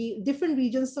the different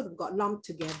regions sort of got lumped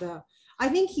together. I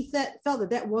think he felt that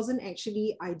that wasn't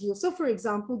actually ideal. So for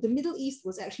example, the Middle East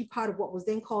was actually part of what was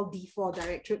then called D4,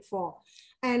 Directorate 4.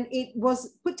 And it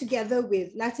was put together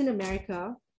with Latin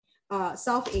America,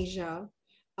 South Asia,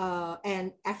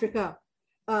 and Africa.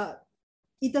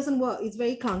 It doesn't work. It's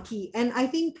very clunky. And I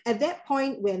think at that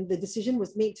point, when the decision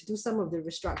was made to do some of the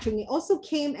restructuring, it also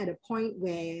came at a point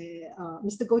where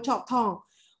Mr. Goh Chok Tong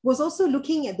was also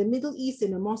looking at the Middle East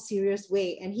in a more serious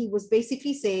way. And he was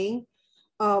basically saying,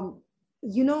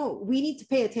 you know, we need to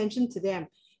pay attention to them.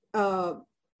 Our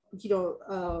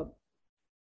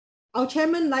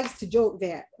chairman likes to joke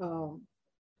that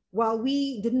while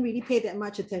we didn't really pay that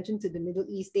much attention to the Middle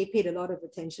East, they paid a lot of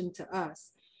attention to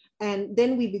us. And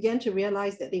then we began to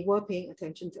realize that they were paying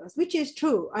attention to us, which is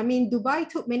true. I mean, Dubai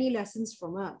took many lessons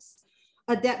from us,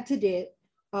 adapted it,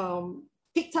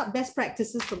 picked up best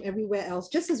practices from everywhere else,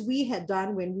 just as we had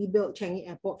done when we built Changi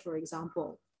Airport, for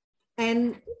example,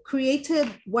 and created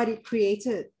what it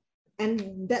created.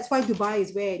 And that's why Dubai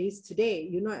is where it is today.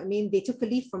 You know what I mean? They took a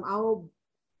leaf from our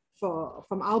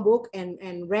book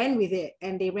and ran with it,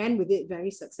 and they ran with it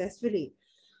very successfully.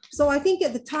 So I think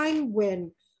at the time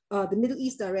when the Middle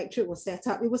East Directorate was set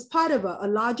up, it was part of a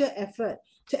larger effort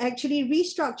to actually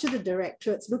restructure the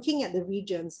directorates, looking at the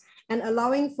regions and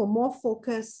allowing for more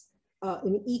focus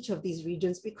in each of these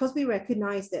regions, because we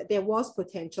recognized that there was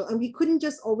potential and we couldn't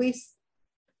just always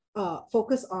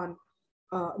focus on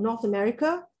North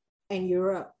America and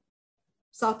Europe,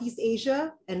 Southeast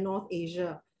Asia and North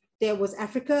Asia. There was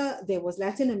Africa, there was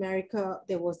Latin America,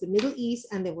 there was the Middle East,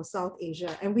 and there was South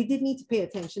Asia. And we did need to pay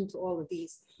attention to all of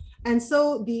these. And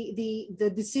so the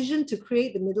decision to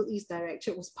create the Middle East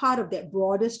Directorate was part of that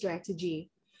broader strategy,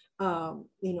 tying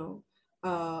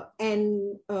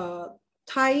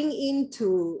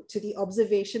into the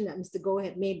observation that Mr. Goh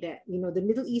had made that, you know, the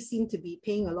Middle East seemed to be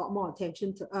paying a lot more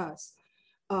attention to us.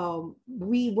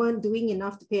 We weren't doing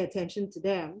enough to pay attention to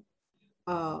them.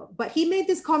 But he made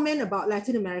this comment about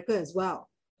Latin America as well,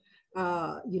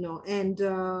 so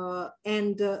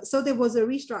there was a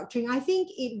restructuring. I think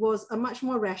it was a much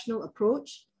more rational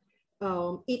approach.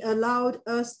 It allowed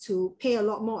us to pay a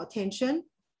lot more attention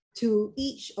to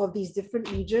each of these different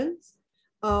regions.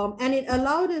 And it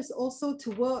allowed us also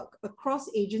to work across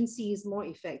agencies more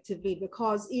effectively,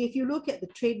 because if you look at the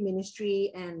Trade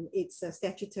Ministry and its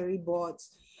statutory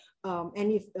boards,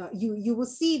 and if you will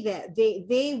see that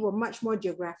they were much more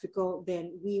geographical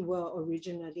than we were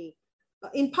originally,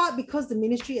 in part because the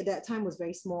ministry at that time was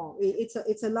very small.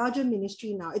 It's a larger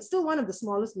ministry now. It's still one of the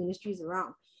smallest ministries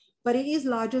around, but it is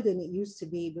larger than it used to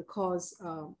be, because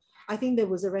I think there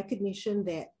was a recognition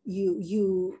that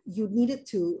you needed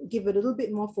to give a little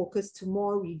bit more focus to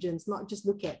more regions, not just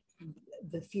look at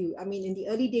the few. I mean, in the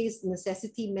early days,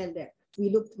 necessity meant that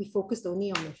we focused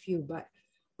only on a few, but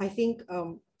I think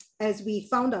as we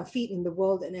found our feet in the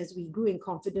world and as we grew in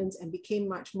confidence and became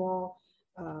much more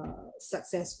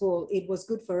successful, it was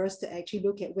good for us to actually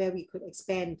look at where we could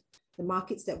expand, the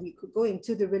markets that we could go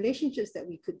into, the relationships that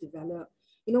we could develop.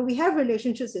 You know, we have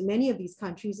relationships in many of these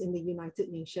countries in the United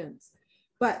Nations,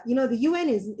 but you know, the UN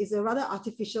is a rather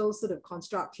artificial sort of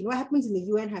construct. You know, what happens in the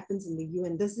UN happens in the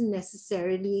UN, doesn't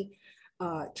necessarily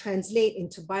translate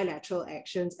into bilateral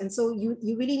actions. And so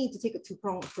you really need to take a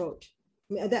two-pronged approach.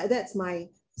 I mean, that's my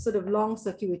sort of long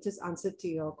circuitous answer to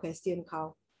your question,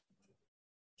 Carl.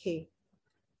 Okay.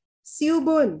 Siu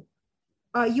Bun,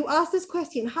 you asked this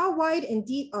question: how wide and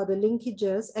deep are the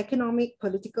linkages, economic,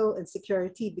 political, and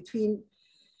security between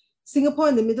Singapore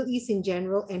and the Middle East in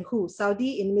general, and who?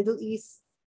 Saudi in the Middle East.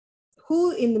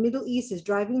 Who in the Middle East is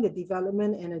driving the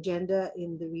development and agenda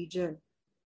in the region?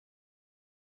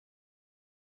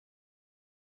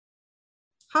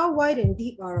 How wide and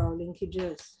deep are our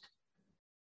linkages?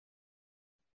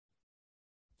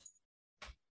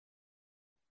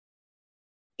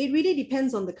 It really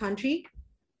depends on the country.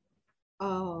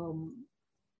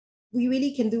 We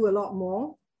really can do a lot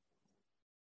more.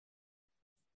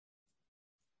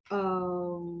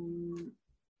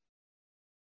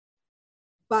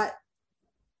 But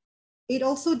it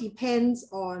also depends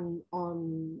on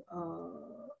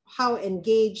how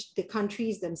engaged the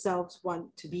countries themselves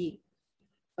want to be.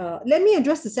 Let me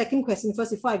address the second question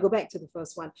first before I go back to the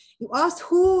first one. You asked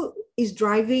who is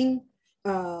driving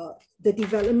the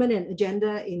development and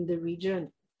agenda in the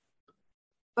region.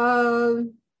 There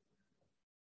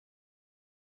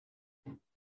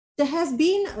has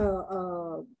been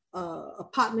a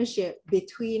partnership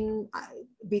between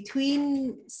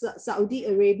Saudi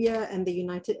Arabia and the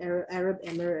United Arab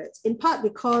Emirates, in part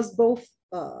because both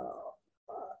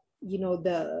you know,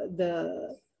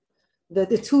 the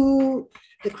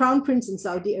Crown Prince in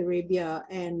Saudi Arabia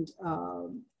and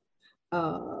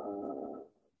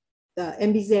the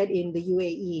MBZ in the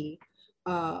UAE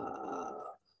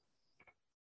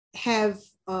have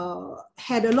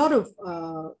had a lot of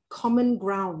common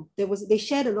ground. They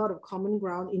shared a lot of common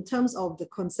ground in terms of the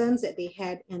concerns that they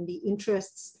had and the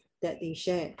interests that they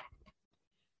shared.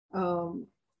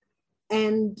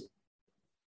 And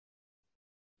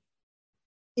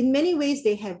in many ways,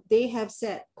 they have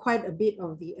set quite a bit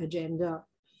of the agenda,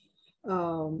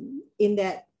 in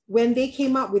that when they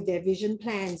came up with their vision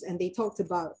plans and they talked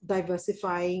about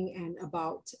diversifying and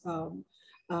about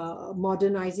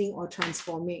modernizing or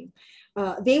transforming.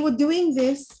 They were doing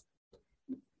this,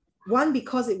 one,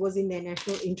 because it was in their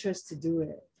national interest to do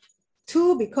it.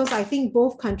 Two, because I think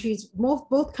both countries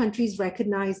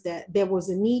recognized that there was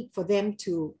a need for them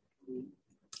to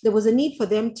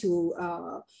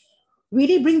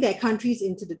really bring their countries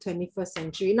into the 21st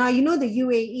century. Now, you know, the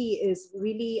UAE is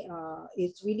really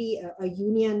a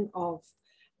union of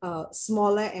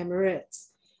smaller emirates.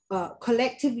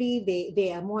 Collectively,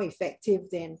 they are more effective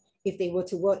than if they were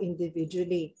to work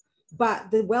individually.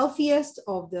 But the wealthiest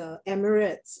of the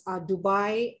Emirates are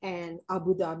Dubai and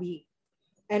Abu Dhabi.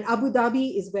 And Abu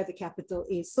Dhabi is where the capital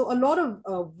is. So a lot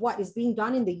of what is being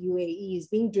done in the UAE is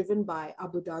being driven by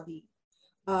Abu Dhabi.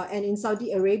 And in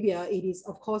Saudi Arabia, it is,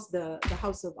 of course, the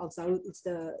House of Al Saud.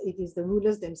 It is the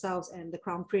rulers themselves and the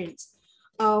Crown Prince.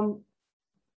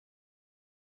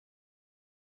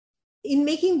 In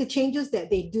making the changes that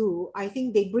they do, I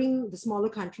think they bring the smaller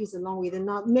countries along with them.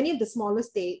 Now, many of the smaller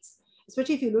states,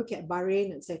 especially if you look at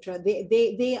Bahrain, etc.,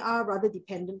 they are rather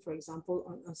dependent, for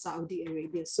example, on Saudi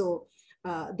Arabia. So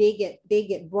they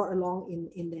get brought along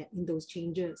in those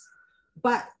changes.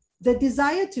 But the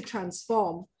desire to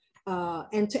transform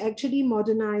and to actually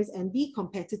modernize and be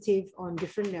competitive on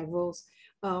different levels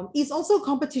is also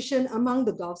competition among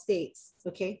the Gulf states.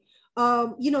 Okay,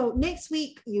 you know, next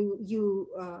week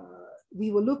we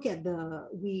will look at are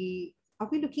we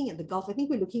looking at the Gulf? I think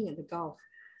we're looking at the Gulf.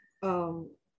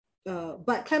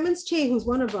 But Clemens Che, who's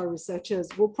one of our researchers,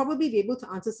 will probably be able to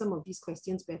answer some of these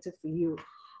questions better for you.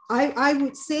 I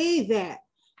would say that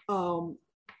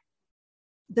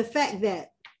the fact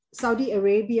that Saudi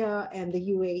Arabia and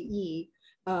the UAE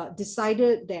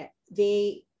decided that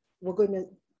they were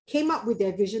came up with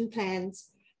their vision plans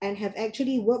and have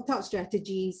actually worked out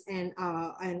strategies and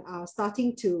are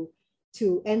starting to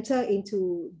enter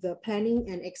into the planning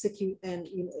and execute and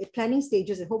planning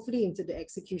stages and hopefully into the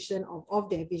execution of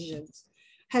their visions,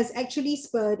 has actually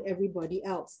spurred everybody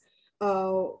else.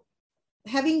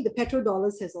 Having the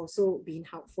petrodollars has also been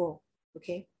helpful.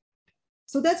 Okay.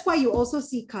 So that's why you also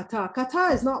see Qatar.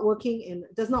 Qatar is not working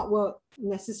does not work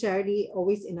necessarily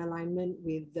always in alignment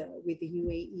with the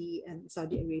UAE and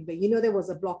Saudi Arabia. You know, there was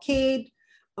a blockade,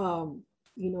 you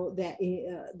know,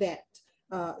 that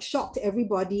shocked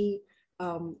everybody.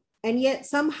 And yet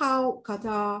somehow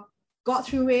Qatar got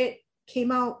through it,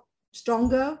 came out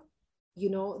stronger. You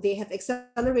know, they have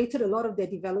accelerated a lot of their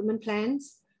development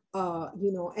plans,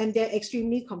 you know, and they're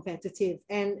extremely competitive,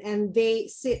 and they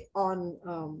sit on,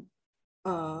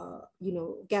 you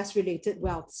know, gas-related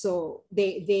wealth. So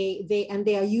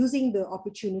they are using the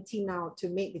opportunity now to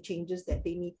make the changes that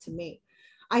they need to make.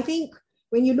 I think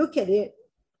when you look at it,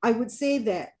 I would say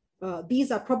that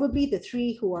these are probably the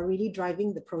three who are really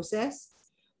driving the process.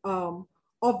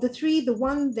 Of the three, the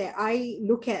one that I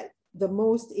look at the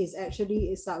most is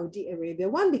Saudi Arabia.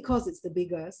 One, because it's the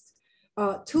biggest.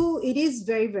 Two, it is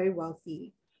very, very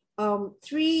wealthy.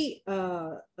 Three,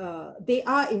 they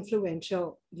are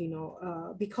influential,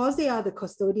 because they are the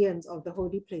custodians of the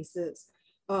holy places.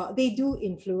 They do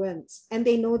influence, and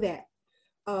they know that,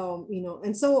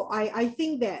 and so I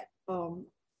think that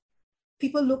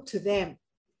people look to them.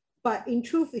 But in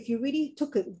truth, if you really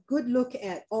took a good look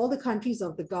at all the countries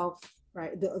of the Gulf,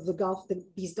 right,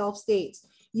 these Gulf states,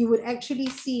 you would actually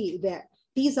see that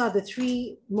these are the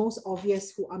three most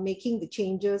obvious who are making the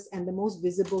changes and the most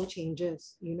visible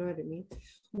changes. You know what I mean?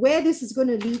 Where this is going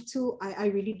to lead to, I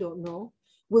really don't know.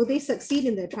 Will they succeed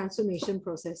in their transformation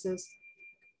processes?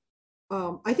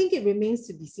 I think it remains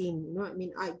to be seen. You know what I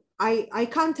mean? I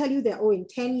can't tell you that, oh, in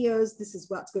 10 years, this is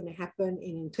what's going to happen. And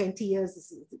in 20 years,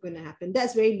 this is going to happen.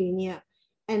 That's very linear.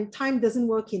 And time doesn't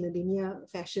work in a linear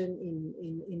fashion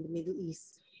in the Middle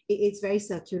East. It's very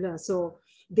circular. So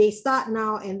they start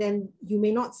now, and then you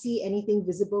may not see anything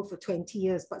visible for 20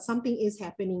 years, but something is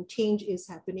happening, change is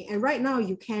happening. And right now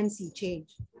you can see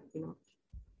change,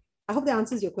 I hope that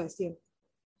answers your question.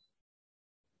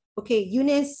 Okay,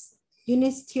 Eunice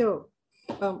Teo.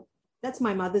 That's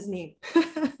my mother's name.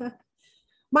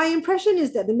 My impression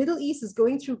is that the Middle East is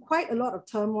going through quite a lot of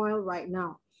turmoil right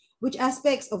now. Which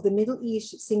aspects of the Middle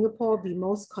East should Singapore be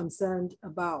most concerned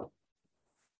about?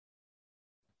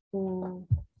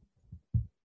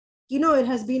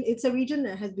 It's a region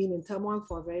that has been in turmoil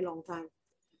for a very long time.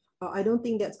 I don't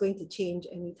think that's going to change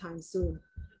anytime soon.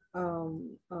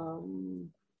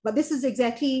 But this is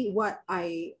exactly what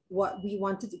we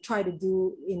wanted to try to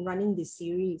do in running this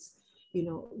series,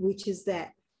 which is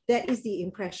that is the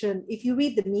impression. If you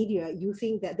read the media, you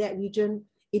think that region,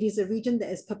 it is a region that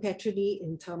is perpetually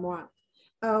in turmoil.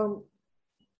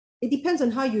 It depends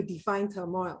on how you define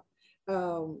turmoil.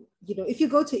 If you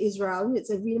go to Israel,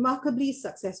 it's a remarkably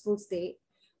successful state.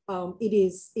 It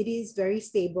is very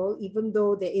stable, even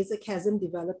though there is a chasm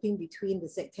developing between the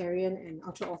sectarian and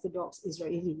ultra-Orthodox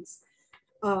Israelis.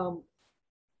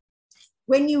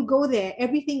 When you go there,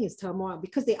 everything is turmoil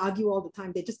because they argue all the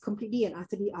time. They're just completely and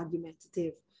utterly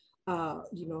argumentative.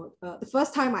 The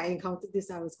first time I encountered this,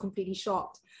 I was completely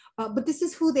shocked. But this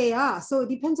is who they are. So it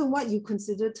depends on what you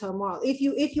consider turmoil. If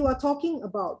you are talking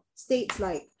about states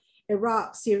like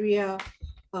Iraq, Syria,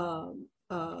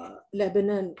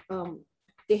 Lebanon,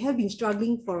 they have been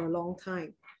struggling for a long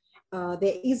time.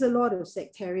 There is a lot of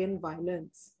sectarian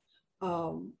violence.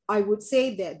 I would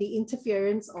say that the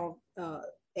interference of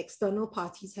external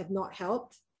parties have not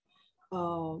helped.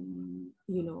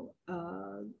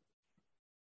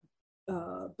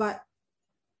 But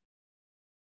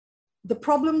the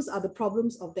problems are the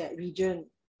problems of that region.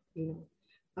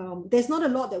 There's not a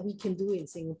lot that we can do in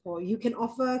Singapore. You can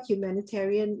offer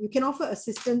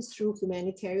assistance through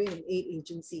humanitarian and aid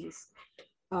agencies,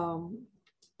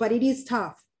 but it is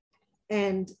tough,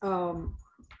 and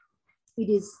it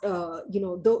is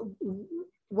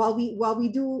while we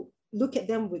do look at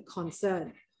them with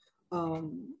concern.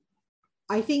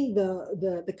 I think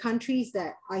the countries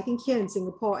that I think here in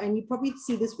Singapore, and you probably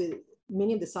see this with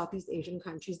many of the Southeast Asian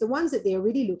countries, the ones that they're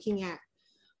really looking at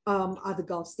are the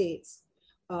Gulf states.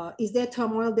 Is there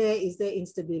turmoil there? Is there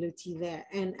instability there?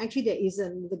 And actually there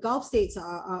isn't. The Gulf states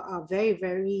are very,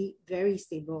 very, very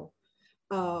stable.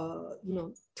 2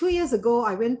 years ago,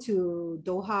 I went to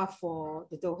Doha for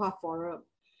the Doha Forum.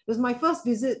 It was my first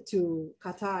visit to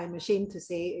Qatar, I'm ashamed to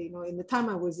say. In the time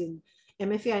I was in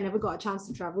MFA, I never got a chance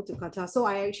to travel to Qatar. So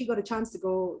I actually got a chance to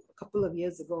go a couple of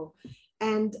years ago.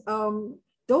 And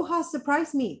Doha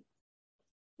surprised me.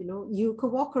 You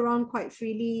could walk around quite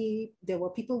freely. There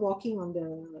were people walking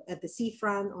at the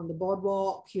seafront, on the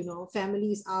boardwalk,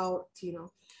 families out,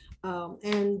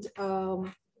 and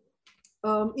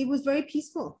it was very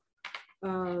peaceful.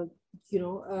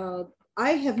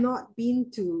 I have not been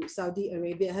to Saudi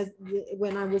Arabia.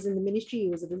 When I was in the ministry,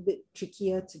 it was a little bit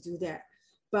trickier to do that.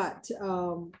 But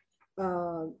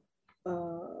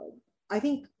I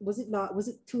think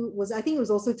I think it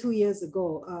was also 2 years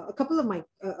ago.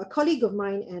 A colleague of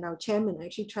mine and our chairman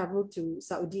actually traveled to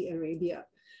Saudi Arabia,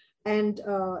 and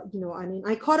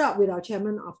I caught up with our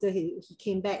chairman after he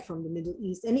came back from the Middle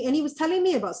East, and he was telling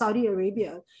me about Saudi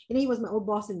Arabia. He was my old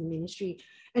boss in the ministry,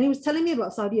 and he was telling me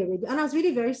about Saudi Arabia, and I was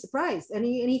really very surprised. And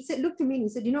he looked at me and he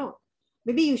said,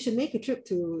 maybe you should make a trip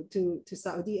to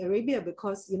Saudi Arabia,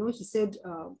 because he said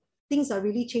things are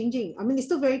really changing. I mean, it's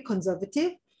still very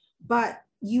conservative, but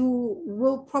you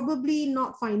will probably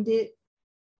not find it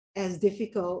as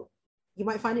difficult. You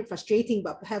might find it frustrating,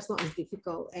 but perhaps not as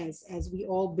difficult as we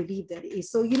all believe that it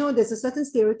is. So, there's a certain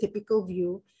stereotypical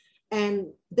view,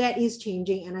 and that is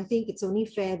changing. And I think it's only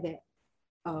fair that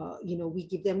we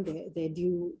give them their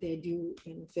due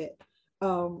benefit.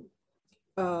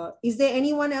 Is there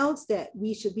anyone else that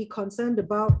we should be concerned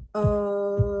about?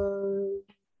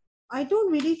 I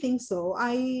don't really think so.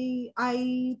 I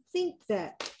think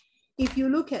that if you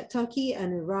look at Turkey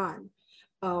and Iran,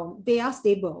 they are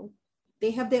stable.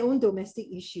 They have their own domestic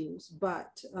issues,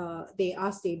 but they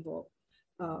are stable.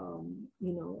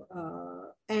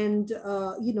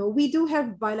 We do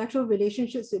have bilateral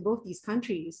relationships with both these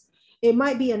countries. It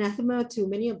might be anathema to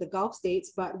many of the Gulf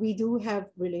states, but we do have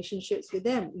relationships with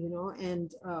them,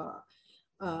 and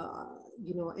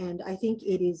I think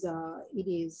it is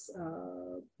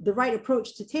the right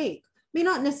approach to take. May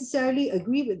not necessarily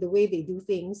agree with the way they do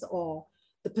things or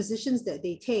the positions that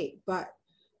they take, but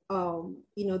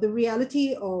the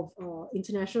reality of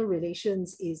international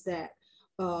relations is that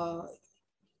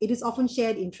it is often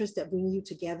shared interests that bring you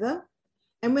together.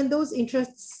 And when those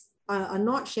interests are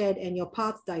not shared and your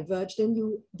paths diverge, then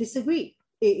you disagree.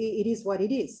 It is what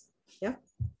it is. Yeah.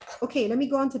 Okay, let me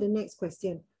go on to the next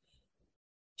question.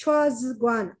 Chua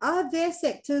Ziguan, are there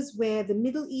sectors where the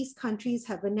Middle East countries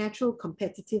have a natural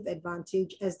competitive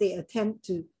advantage as they attempt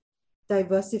to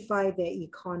diversify their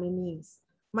economies?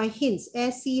 My hints: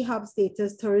 air, sea, hub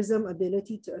status, tourism,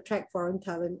 ability to attract foreign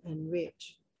talent, and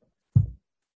rich.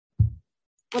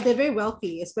 Well, they're very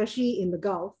wealthy, especially in the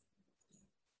Gulf,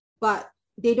 but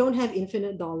they don't have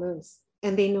infinite dollars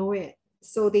and they know it.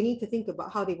 So they need to think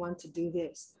about how they want to do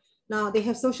this. Now, they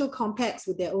have social compacts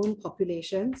with their own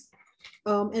populations.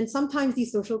 And sometimes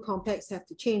these social compacts have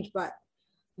to change, but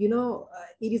it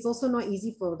is also not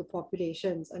easy for the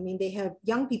populations. I mean, they have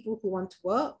young people who want to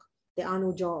work, there are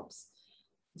no jobs.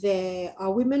 There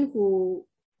are women who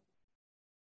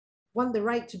want the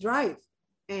right to drive,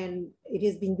 and it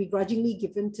has been begrudgingly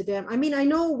given to them. I mean, I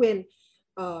know when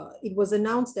it was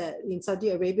announced that in Saudi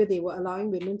Arabia, they were allowing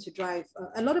women to drive,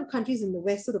 a lot of countries in the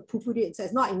West sort of poo-pooed it and said,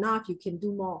 it's not enough, you can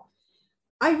do more.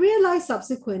 I realized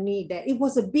subsequently that it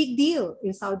was a big deal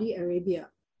in Saudi Arabia.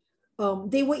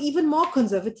 They were even more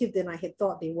conservative than I had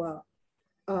thought they were.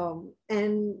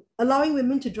 And allowing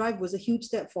women to drive was a huge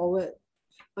step forward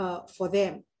for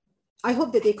them. I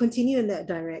hope that they continue in that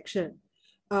direction.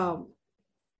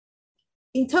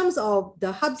 In terms of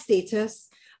the hub status,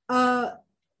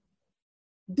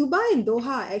 Dubai and Doha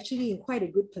are actually in quite a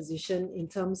good position in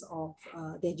terms of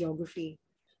their geography.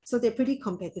 So they're pretty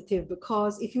competitive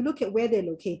because if you look at where they're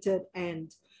located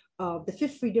and the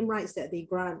fifth freedom rights that they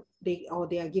grant, they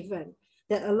are given,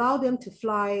 that allow them to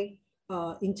fly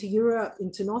into Europe,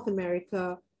 into North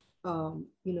America, and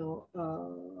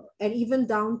even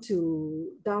down to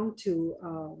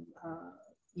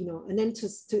and then to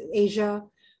Asia,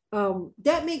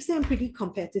 that makes them pretty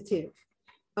competitive.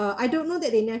 I don't know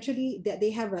that they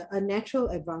have a natural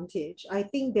advantage. I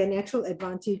think their natural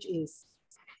advantage is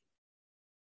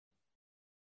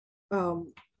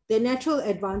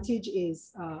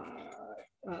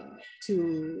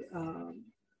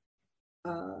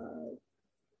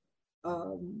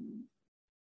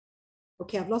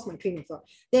okay, I've lost my train of thought.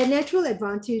 Their natural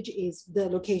advantage is the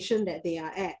location that they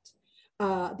are at.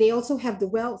 They also have the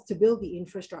wealth to build the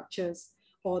infrastructures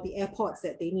or the airports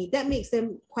that they need. That makes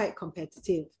them quite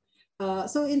competitive.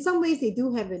 So in some ways they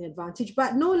do have an advantage,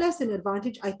 but no less an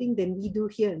advantage, I think, than we do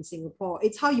here in Singapore.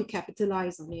 It's how you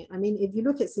capitalize on it. I mean, if you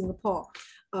look at Singapore,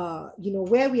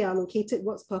 where we are located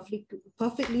works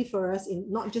perfectly for us, in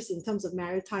not just in terms of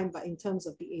maritime, but in terms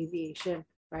of the aviation,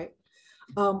 right?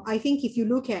 I think if you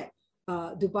look at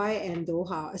Dubai and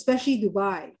Doha, especially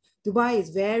Dubai is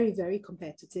very, very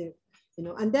competitive,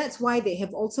 and that's why they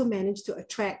have also managed to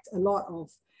attract a lot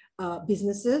of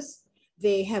businesses.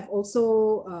 They have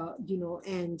also,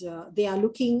 they are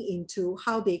looking into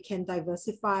how they can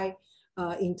diversify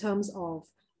in terms of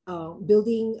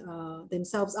building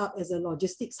themselves up as a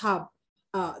logistics hub.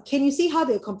 Can you see how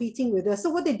they're competing with us?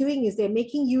 So what they're doing is they're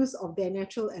making use of their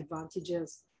natural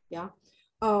advantages. Yeah.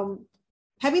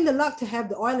 Having the luck to have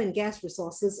the oil and gas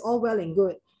resources, all well and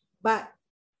good. But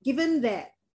given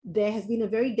that there has been a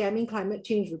very damning climate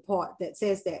change report that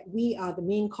says that we are the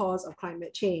main cause of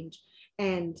climate change,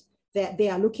 and that they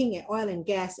are looking at oil and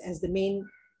gas as the main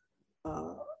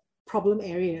problem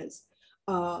areas.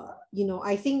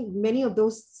 I think many of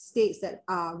those states that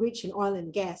are rich in oil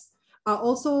and gas are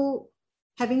also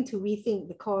having to rethink,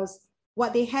 because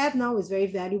what they have now is very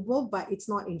valuable, but it's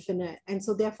not infinite. And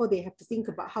so therefore they have to think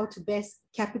about how to best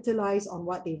capitalize on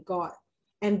what they've got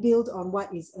and build on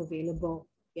what is available.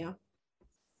 Yeah.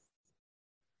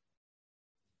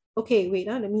 Okay, wait,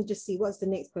 let me just see what's the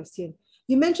next question.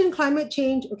 You mentioned climate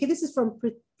change. Okay, this is from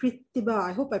Pritiba.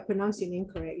 I hope I pronounced your name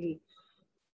correctly.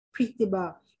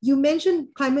 Pritiba. You mentioned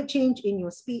climate change in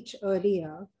your speech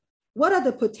earlier. What are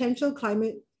the potential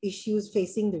climate issues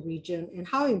facing the region, and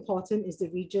how important is the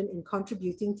region in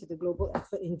contributing to the global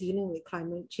effort in dealing with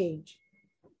climate change?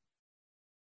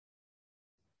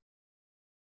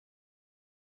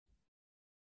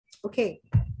 Okay.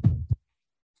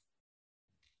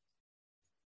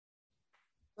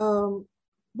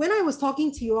 When I was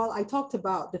talking to you all, I talked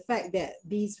about the fact that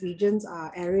these regions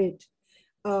are arid.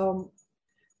 Um,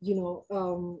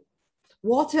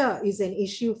 water is an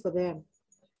issue for them.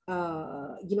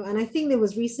 And I think there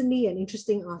was recently an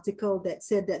interesting article that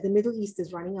said that the Middle East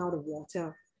is running out of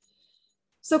water.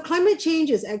 So climate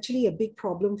change is actually a big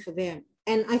problem for them.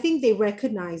 And I think they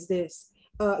recognize this.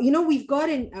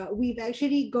 We've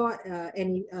actually got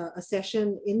a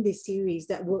session in this series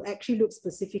that will actually look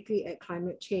specifically at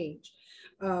climate change.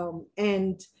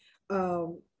 And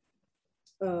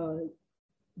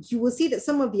you will see that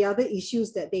some of the other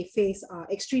issues that they face are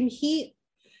extreme heat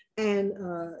and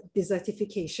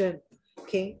desertification.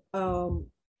 Okay,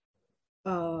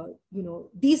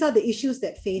 these are the issues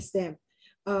that face them.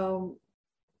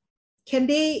 Can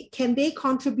they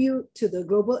contribute to the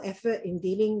global effort in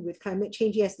dealing with climate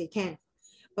change? Yes, they can.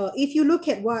 If you look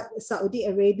at what Saudi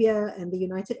Arabia and the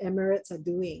United Emirates are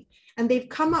doing, and they've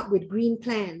come up with green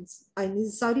plans,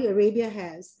 and Saudi Arabia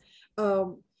has,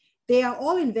 they are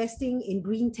all investing in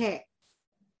green tech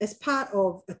as part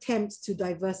of attempts to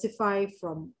diversify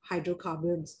from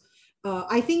hydrocarbons.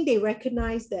 I think they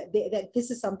recognize that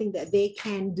this is something that they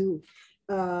can do.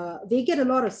 They get a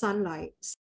lot of sunlight.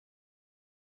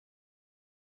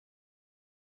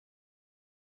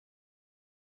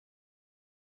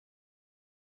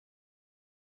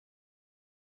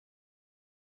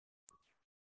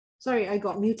 Sorry, I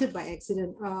got muted by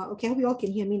accident. Okay, I hope you all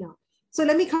can hear me now. So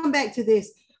let me come back to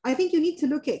this. I think you need to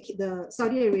look at the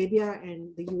Saudi Arabia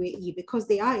and the UAE because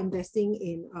they are investing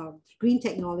in green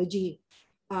technology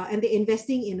and they're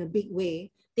investing in a big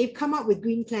way. They've come up with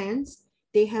green plans.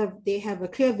 They have a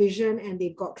clear vision and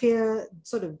they've got clear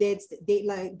sort of dates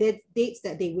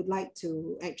that they would like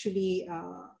to actually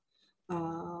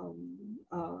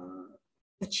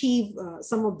achieve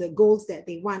some of the goals that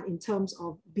they want in terms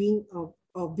of being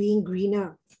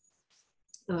greener,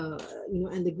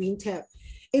 and the green tab.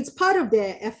 It's part of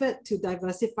their effort to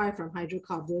diversify from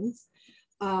hydrocarbons.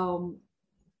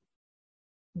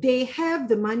 They have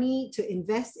the money to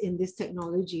invest in this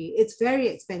technology. It's very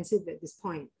expensive at this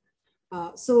point.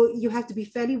 So you have to be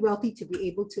fairly wealthy to be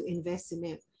able to invest in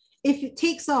it. If it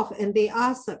takes off and they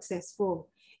are successful,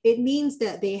 it means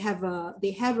that they have a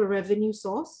revenue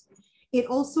source. It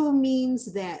also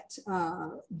means that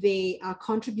they are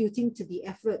contributing to the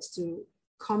efforts to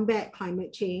combat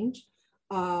climate change.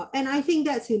 And I think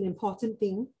that's an important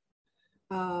thing,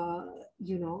 they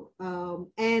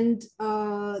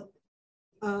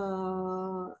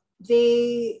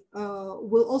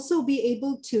will also be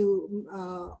able to,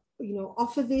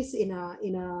 offer this in a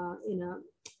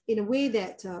way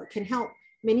that can help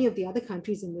many of the other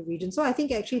countries in the region. So I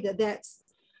think actually that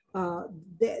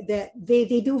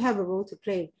they do have a role to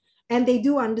play, and they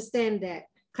do understand that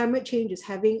climate change is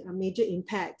having a major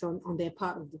impact on their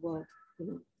part of the world.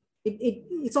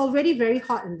 It's already very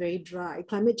hot and very dry.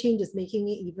 Climate change is making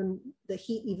the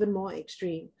heat even more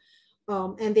extreme.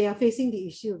 And they are facing the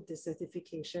issue of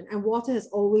desertification, and water has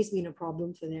always been a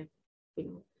problem for them. They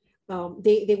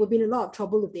would be in a lot of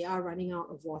trouble if they are running out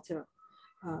of water,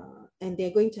 and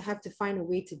they're going to have to find a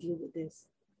way to deal with this.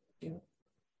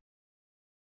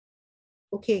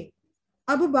 Okay,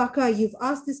 Abu Bakar, you've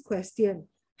asked this question.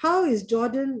 How is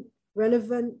Jordan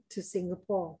relevant to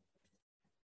Singapore?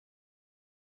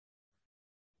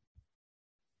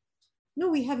 No,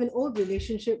 we have an old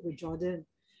relationship with Jordan.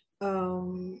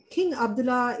 King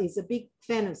Abdullah is a big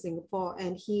fan of Singapore,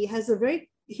 and he has very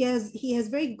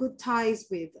good ties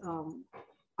with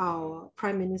our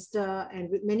Prime Minister and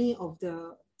with many of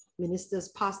the ministers,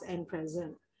 past and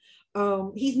present.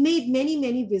 He's made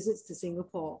many visits to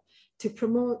Singapore to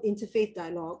promote interfaith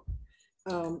dialogue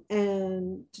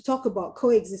and to talk about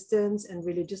coexistence and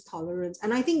religious tolerance.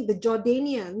 And I think the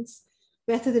Jordanians,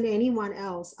 better than anyone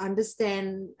else,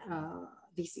 understand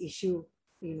this issue.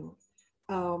 They're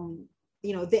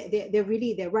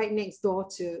right next door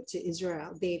to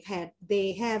Israel. They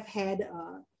have had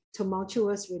a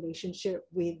tumultuous relationship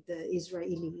with the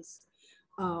Israelis.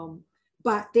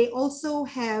 But they also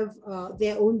have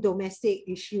their own domestic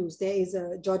issues. There is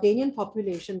a Jordanian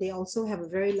population. They also have a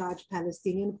very large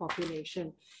Palestinian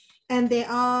population. And there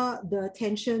are the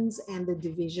tensions and the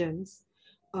divisions,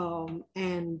 that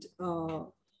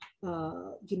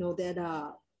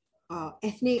are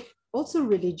ethnic, also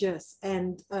religious.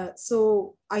 And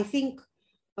so I think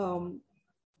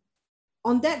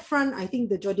on that front, I think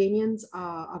the Jordanians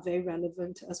are very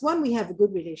relevant to us. One, we have a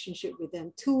good relationship with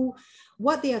them. Two,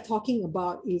 what they are talking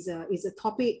about is a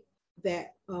topic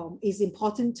that is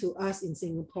important to us in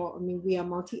Singapore. I mean, we are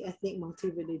multi-ethnic,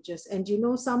 multi-religious, and you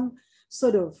know, some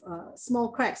sort of small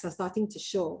cracks are starting to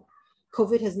show.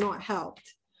 COVID has not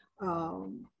helped.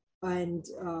 And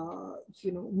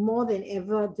you know, more than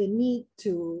ever, the need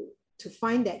to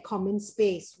find that common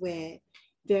space where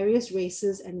various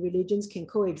races and religions can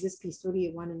coexist peacefully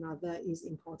with one another is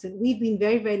important. We've been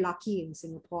very, very lucky in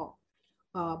Singapore,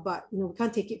 but you know, we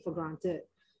can't take it for granted.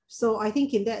 So I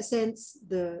think in that sense,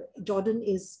 the Jordan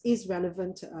is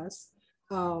relevant to us.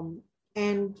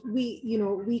 And we, you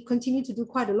know, we continue to do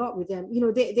quite a lot with them. You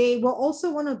know, they were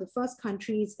also one of the first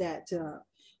countries that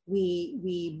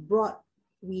we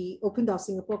opened our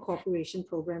Singapore Cooperation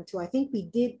Program to. I think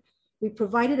we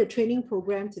provided a training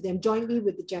program to them jointly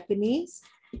with the Japanese.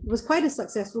 It was quite a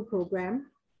successful program.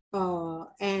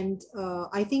 And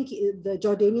I think the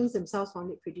Jordanians themselves found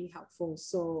it pretty helpful.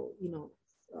 So, you know,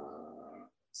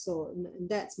 so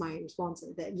that's my response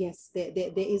to that. Yes,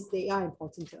 they are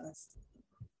important to us.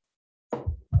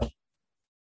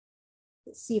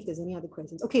 Let's see if there's any other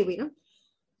questions. Okay, wait.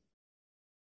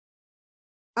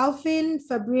 Alfin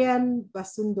Fabrian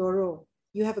Basundoro,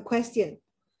 you have a question.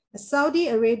 As Saudi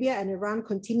Arabia and Iran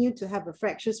continue to have a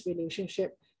fractious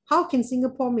relationship, how can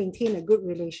Singapore maintain a good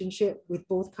relationship with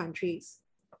both countries?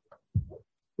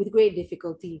 With great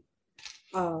difficulty.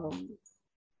 I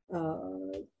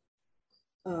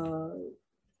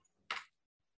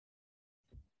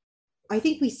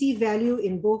think we see value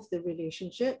in both the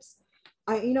relationships.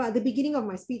 You know, at the beginning of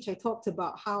my speech, I talked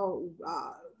about how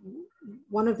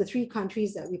one of the three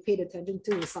countries that we paid attention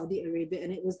to is Saudi Arabia,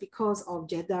 and it was because of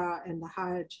Jeddah and the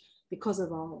Hajj, because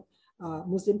of our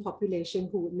Muslim population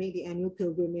who would make the annual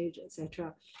pilgrimage,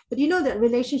 etc. But you know, that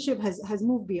relationship has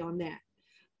moved beyond that.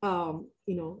 You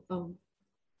know,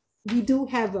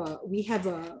 we have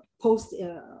a post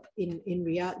in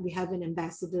Riyadh. We have an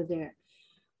ambassador there.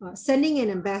 Sending an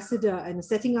ambassador and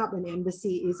setting up an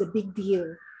embassy is a big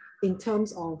deal in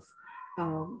terms of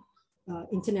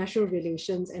international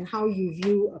relations and how you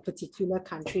view a particular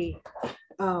country.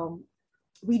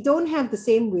 We don't have the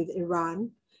same with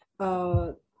Iran.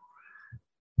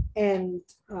 And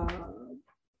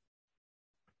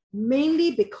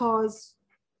mainly because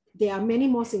there are many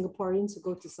more Singaporeans who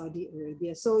go to Saudi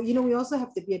Arabia. So, you know, we also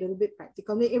have to be a little bit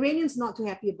practical. The Iranians not too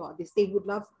happy about this. They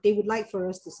would like for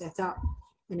us to set up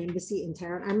an embassy in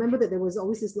Tehran. I remember that there was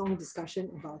always this long discussion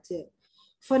about it.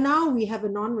 For now, we have a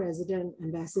non-resident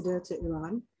ambassador to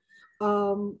Iran.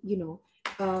 You know,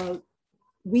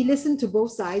 we listen to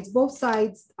both sides. Both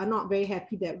sides are not very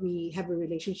happy that we have a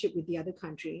relationship with the other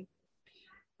country.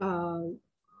 And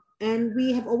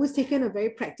we have always taken a very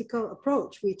practical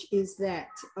approach, which is that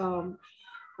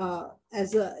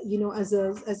as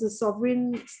a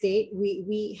sovereign state,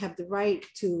 we have the right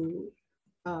to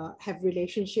have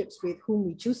relationships with whom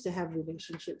we choose to have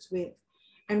relationships with.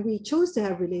 And we chose to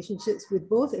have relationships with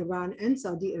both Iran and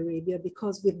Saudi Arabia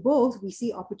because with both, we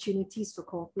see opportunities for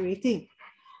cooperating.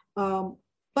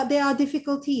 But there are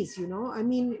difficulties, you know. I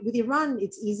mean, with Iran,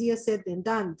 it's easier said than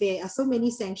done. There are so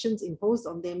many sanctions imposed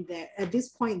on them that at this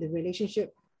point, the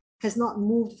relationship has not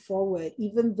moved forward,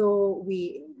 even though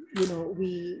we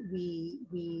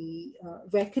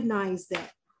recognize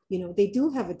that, you know, they do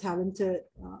have a talented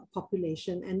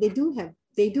population and they do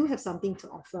have something to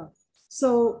offer.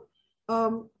 So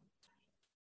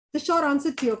the short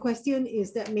answer to your question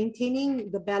is that maintaining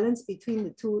the balance between the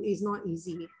two is not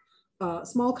easy.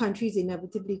 Small countries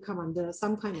inevitably come under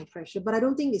some kind of pressure, but I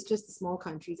don't think it's just the small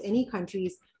countries. Any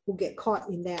countries who get caught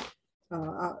in that,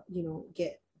 you know,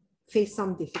 face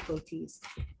some difficulties.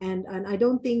 And I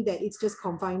don't think that it's just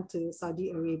confined to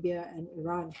Saudi Arabia and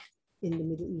Iran in the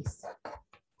Middle East.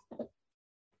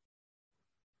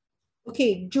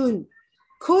 Okay, June,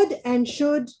 could and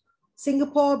should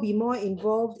Singapore be more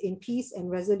involved in peace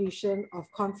and resolution of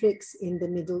conflicts in the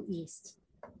Middle East?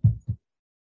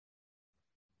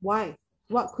 Why?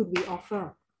 What could we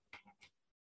offer?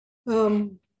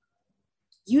 You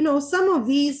know, some of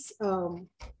these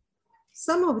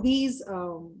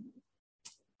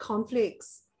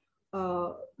conflicts,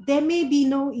 there may be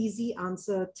no easy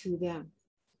answer to them.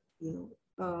 You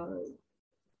know,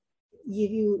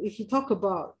 if you talk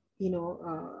about,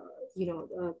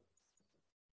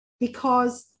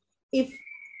 because if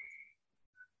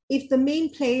the main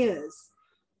players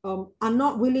are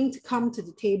not willing to come to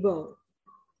the table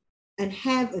and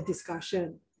have a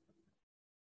discussion,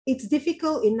 it's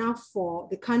difficult enough for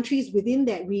the countries within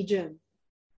that region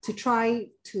to try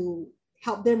to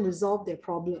help them resolve their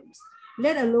problems,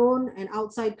 let alone an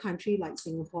outside country like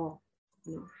Singapore.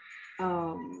 you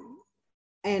know.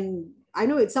 And I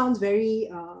know it sounds very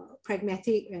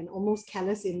pragmatic and almost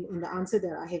callous in the answer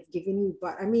that I have given you,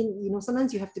 but I mean,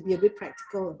 sometimes you have to be a bit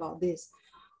practical about this.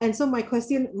 And so my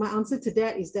answer to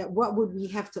that is that what would we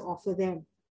have to offer them,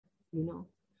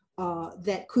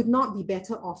 that could not be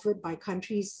better offered by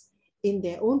countries in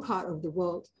their own part of the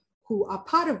world who are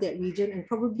part of that region and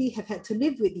probably have had to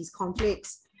live with these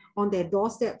conflicts on their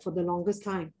doorstep for the longest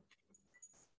time.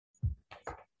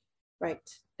 Right,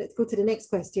 let's go to the next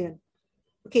question.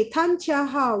 Okay, Tan Chia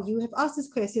Hao, you have asked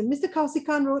this question. Mr.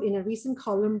 Kausikan wrote in a recent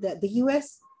column that the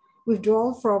US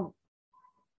withdrawal from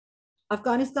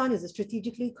Afghanistan is a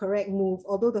strategically correct move,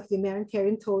 although the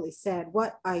humanitarian toll is sad.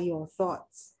 What are your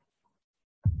thoughts?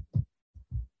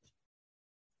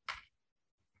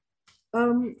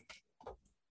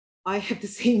 I have the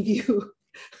same view.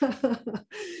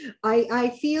 I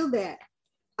feel that,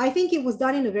 I think it was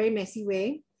done in a very messy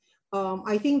way.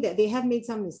 I think that they have made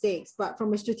some mistakes, but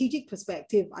from a strategic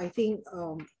perspective, I think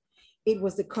it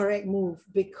was the correct move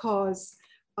because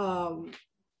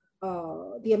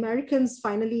the Americans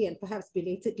finally and perhaps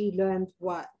belatedly learned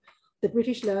what the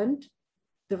British learned,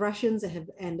 the Russians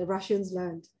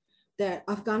learned, that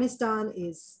Afghanistan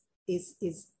is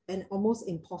an almost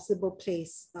impossible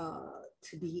place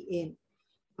to be in.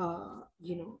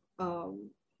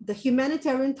 The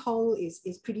humanitarian toll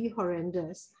is pretty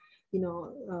horrendous.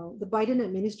 The Biden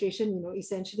administration,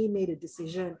 essentially made a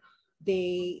decision.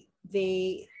 The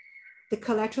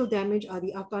collateral damage are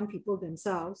the Afghan people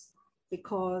themselves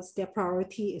because their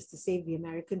priority is to save the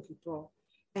American people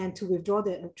and to withdraw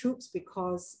their troops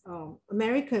because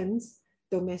Americans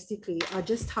domestically are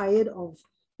just tired of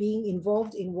being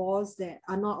involved in wars that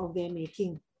are not of their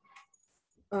making.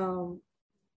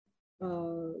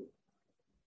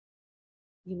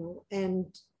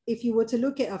 And if you were to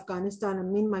look at Afghanistan, I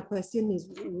mean, my question is,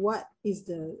 what is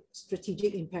the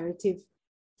strategic imperative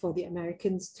for the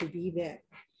Americans to be there?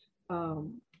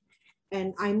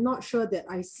 And I'm not sure that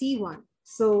I see one.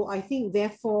 So I think,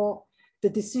 therefore, the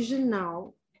decision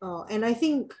now, and I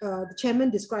think the chairman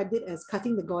described it as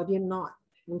cutting the Gordian knot,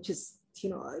 which is,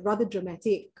 a rather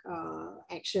dramatic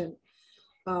action,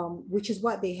 which is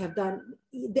what they have done.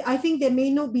 I think there may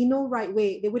not be no right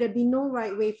way. There would have been no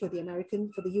right way for the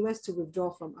US to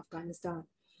withdraw from Afghanistan.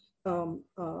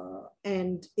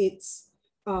 And it's,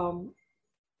 and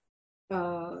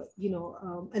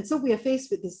so we are faced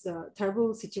with this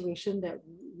terrible situation that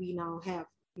we now have.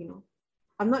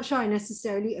 I'm not sure I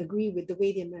necessarily agree with the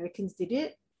way the Americans did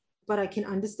it, but I can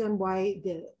understand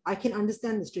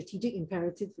the strategic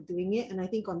imperative for doing it. And I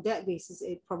think on that basis,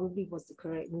 it probably was the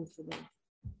correct move for them.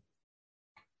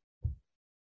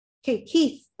 Okay,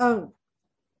 Keith,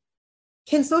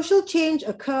 can social change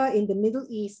occur in the Middle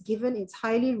East given its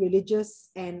highly religious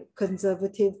and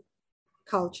conservative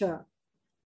culture?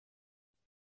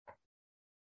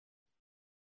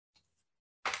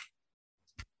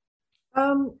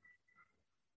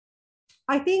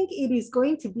 I think it is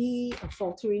going to be a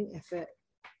faltering effort.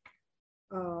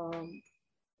 And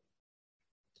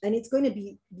it's going to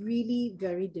be really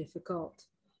very difficult.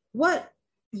 What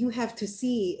you have to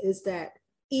see is that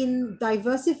in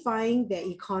diversifying their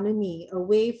economy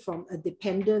away from a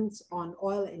dependence on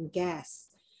oil and gas,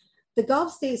 the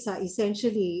Gulf states are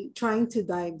essentially trying to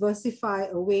diversify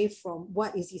away from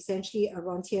what is essentially a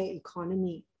rentier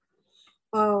economy.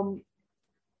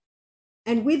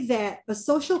 And with that, a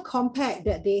social compact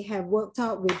that they have worked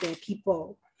out with their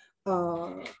people,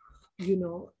 where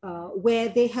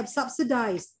they have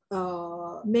subsidized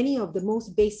many of the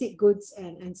most basic goods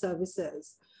and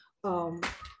services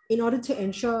in order to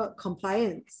ensure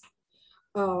compliance.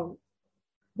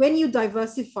 When you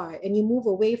diversify and you move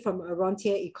away from a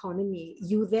rentier economy,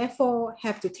 you therefore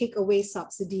have to take away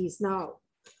subsidies. Now,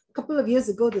 a couple of years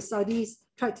ago, the Saudis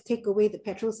tried to take away the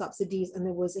petrol subsidies, and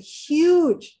there was a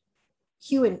huge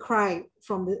hue and cry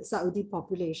from the Saudi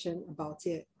population about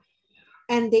it.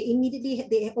 And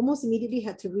they almost immediately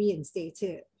had to reinstate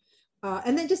it.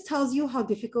 And that just tells you how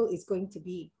difficult it's going to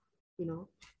be,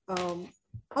 on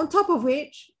top of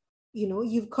which,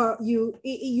 you've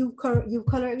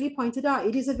correctly pointed out,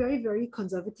 it is a very, very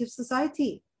conservative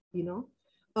society,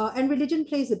 and religion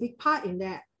plays a big part in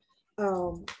that.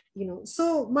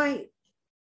 So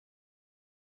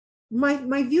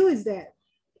my view is that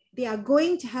they are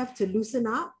going to have to loosen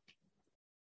up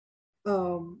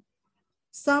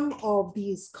some of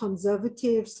these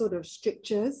conservative sort of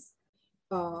strictures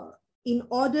in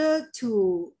order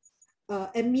to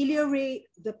ameliorate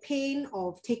the pain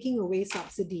of taking away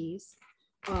subsidies.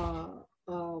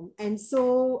 And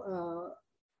so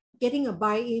getting a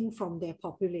buy-in from their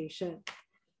population.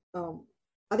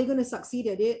 Are they going to succeed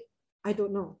at it? I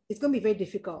don't know. It's going to be very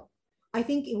difficult. I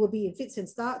think it will be in fits and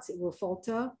starts. It will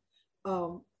falter.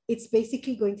 It's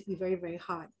basically going to be very, very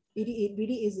hard. It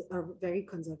really is a very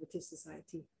conservative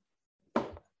society.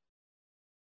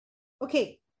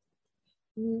 Okay.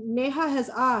 Neha has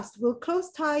asked, will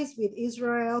close ties with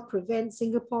Israel prevent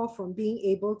Singapore from being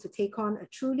able to take on a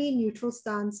truly neutral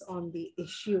stance on the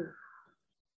issue?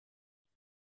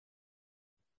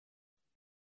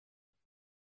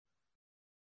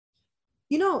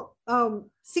 You know,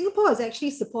 Singapore has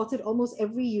actually supported almost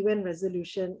every UN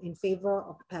resolution in favor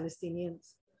of the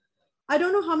Palestinians. I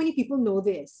don't know how many people know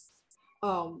this.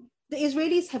 The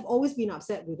Israelis have always been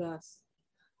upset with us.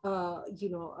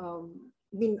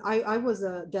 I mean, I was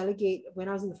a delegate when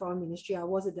I was in the foreign ministry. I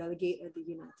was a delegate at the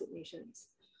United Nations.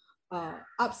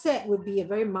 Upset would be a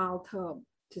very mild term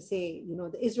to say. You know,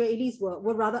 the Israelis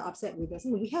were rather upset with us. I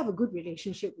mean, we have a good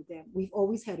relationship with them. We've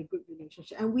always had a good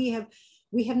relationship, and we have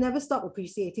never stopped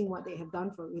appreciating what they have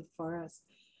done for us.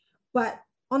 But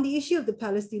on the issue of the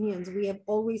Palestinians, we have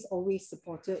always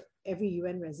supported every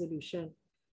UN resolution,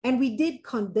 and we did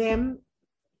condemn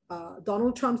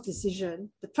Donald Trump's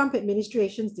decision, the Trump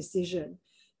administration's decision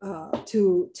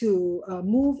to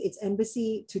move its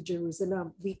embassy to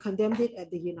Jerusalem. We condemned it at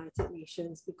the United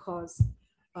Nations because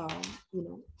you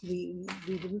know, we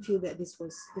didn't feel that this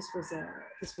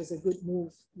was a good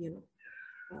move. You know,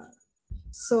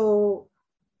 so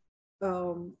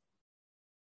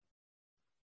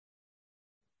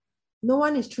no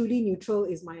one is truly neutral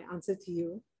is my answer to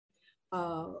you.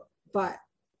 But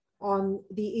on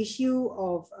the issue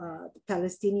of the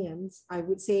Palestinians, I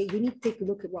would say you need to take a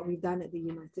look at what we've done at the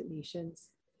United Nations,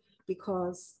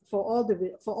 because for all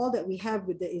that we have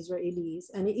with the Israelis,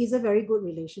 and it is a very good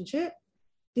relationship,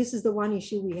 this is the one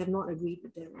issue we have not agreed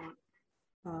with them on.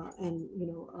 And you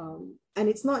know, and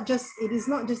it is not just the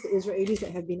Israelis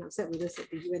that have been upset with us at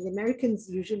the UN. The Americans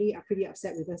usually are pretty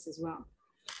upset with us as well.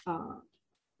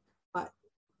 But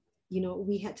you know,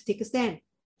 we had to take a stand.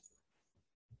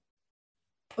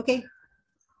 Okay.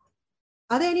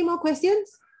 Are there any more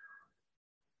questions?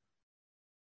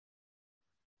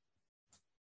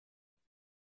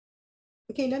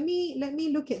 Okay, let me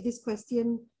look at this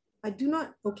question. I do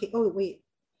not, okay, oh wait.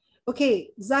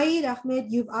 Okay, Zaid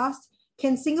Ahmed, you've asked,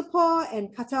 can Singapore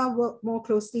and Qatar work more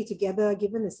closely together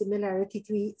given the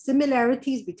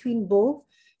similarities between both,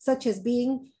 such as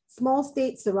being small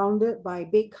states surrounded by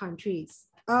big countries?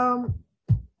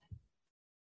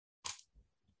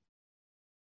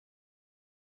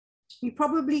 We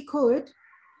probably could,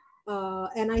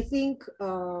 and I think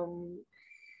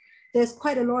there's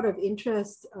quite a lot of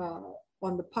interest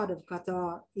on the part of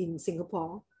Qatar in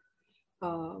Singapore.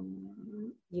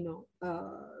 You know,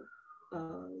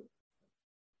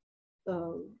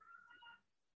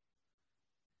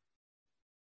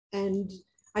 and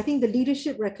I think the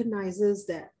leadership recognizes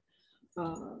that.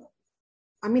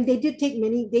 I mean, they did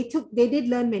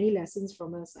learn many lessons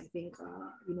from us. I think,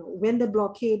 you know, when the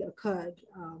blockade occurred,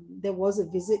 there was a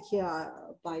visit here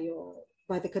by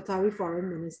the Qatari Foreign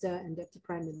Minister and Deputy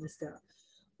Prime Minister.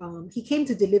 He came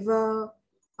to deliver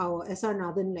our SR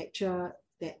Nathan lecture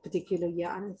that particular year,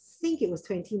 and I think it was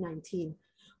 2019.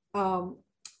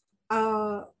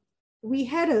 We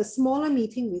had a smaller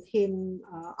meeting with him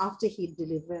after he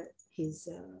delivered his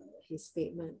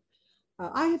statement.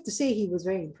 I have to say he was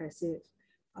very impressive.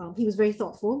 He was very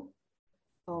thoughtful.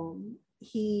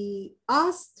 He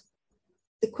asked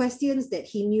the questions that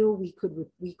he knew we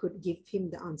could give him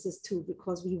the answers to,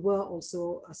 because we were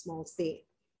also a small state.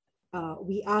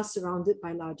 We are surrounded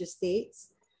by larger states.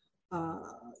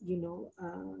 You know,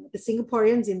 the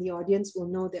Singaporeans in the audience will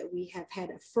know that we have had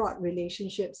a fraught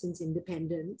relationship since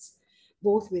independence,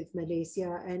 both with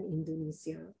Malaysia and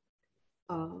Indonesia.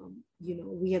 You know,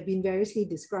 we have been variously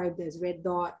described as red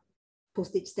dot,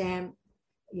 postage stamp,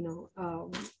 you know,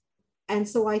 and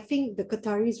so I think the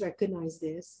Qataris recognize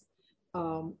this,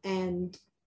 and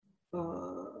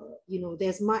you know,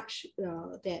 there's much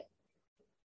that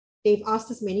they've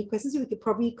asked us many questions. We could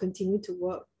probably continue to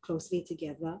work closely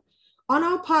together. On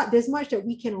our part, there's much that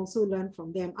we can also learn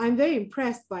from them. I'm very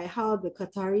impressed by how the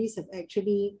Qataris have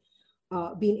actually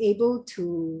been able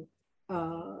to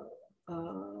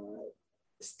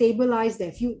stabilize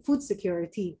their food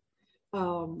security.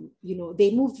 You know,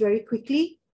 they moved very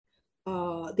quickly.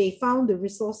 They found the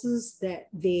resources that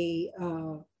they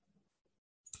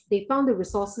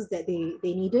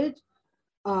needed,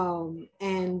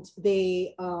 and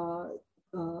they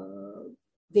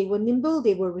were nimble,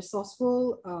 they were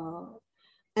resourceful,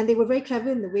 and they were very clever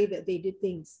in the way that they did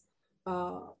things.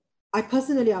 I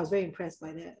was very impressed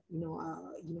by that.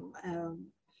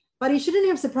 But it shouldn't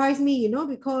have surprised me, you know,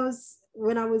 because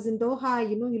when I was in Doha,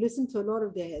 you know, you listen to a lot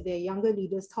of their younger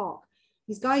leaders talk.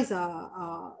 These guys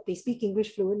they speak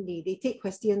English fluently. They take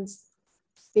questions.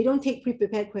 They don't take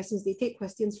pre-prepared questions. They take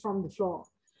questions from the floor.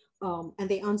 And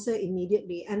they answer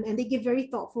immediately. And they give very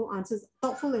thoughtful answers,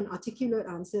 thoughtful and articulate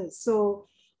answers. So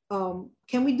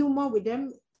can we do more with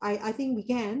them? I think we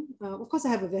can. Of course, I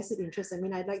have a vested interest. I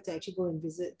mean, I'd like to actually go and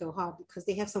visit Doha because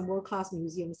they have some world-class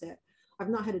museums that I've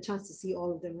not had a chance to see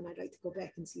all of them, and I'd like to go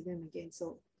back and see them again.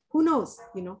 So who knows,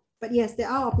 you know? But yes, there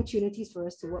are opportunities for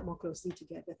us to work more closely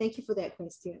together. Thank you for that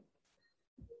question.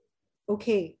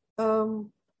 Okay.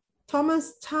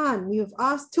 Thomas Tan, you've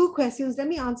asked two questions. Let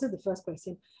me answer the first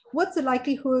question. What's the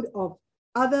likelihood of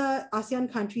other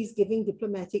ASEAN countries giving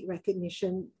diplomatic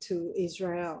recognition to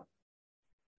Israel?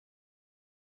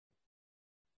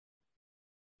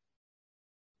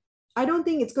 I don't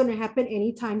think it's going to happen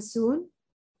anytime soon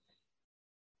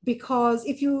because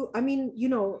I mean, you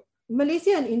know,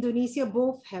 Malaysia and Indonesia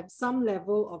both have some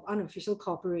level of unofficial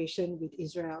cooperation with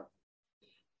Israel.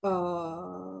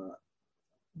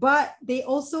 But they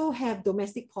also have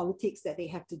domestic politics that they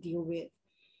have to deal with.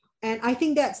 And I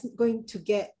think that's going to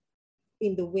get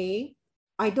in the way.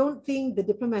 I don't think the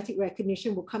diplomatic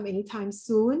recognition will come anytime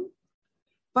soon,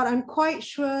 but I'm quite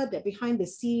sure that behind the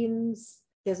scenes,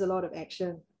 there's a lot of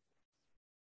action.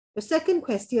 The second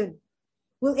question,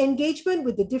 will engagement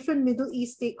with the different Middle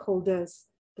East stakeholders,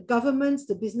 the governments,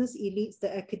 the business elites,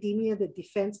 the academia, the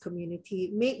defense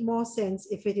community, make more sense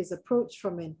if it is approached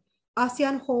from an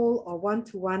ASEAN whole or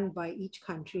one-to-one by each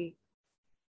country?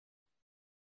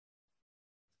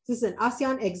 This is an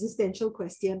ASEAN existential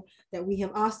question that we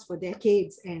have asked for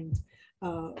decades, and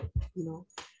you know,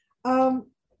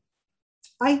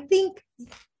 I think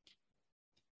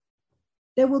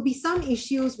there will be some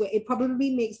issues where it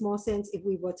probably makes more sense if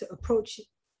we were to approach,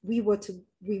 we were to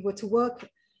work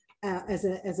as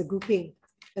a grouping,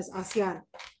 as ASEAN.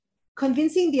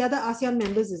 Convincing the other ASEAN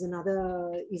members is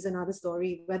another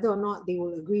story, whether or not they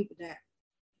will agree with that.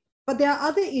 But there are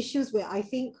other issues where I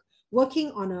think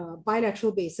working on a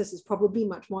bilateral basis is probably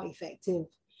much more effective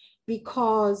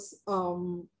because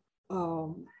you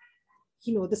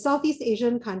know, the Southeast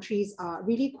Asian countries are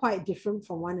really quite different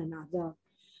from one another.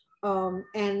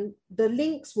 And the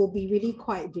links will be really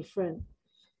quite different,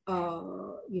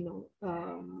 you know,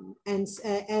 and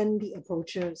the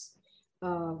approaches.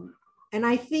 And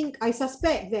I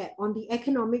suspect that on the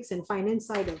economics and finance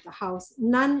side of the house,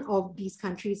 none of these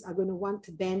countries are going to want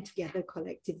to band together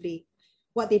collectively.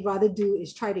 What they'd rather do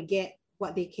is try to get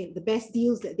what they can, the best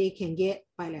deals that they can get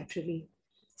bilaterally.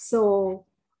 So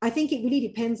I think it really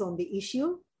depends on the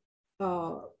issue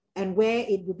and where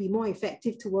it would be more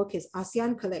effective to work as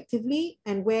ASEAN collectively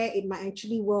and where it might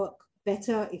actually work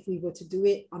better if we were to do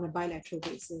it on a bilateral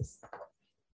basis.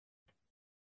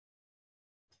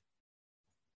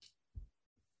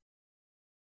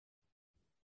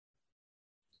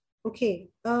 Okay.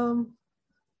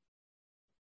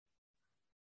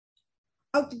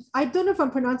 I don't know if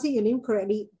I'm pronouncing your name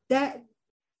correctly.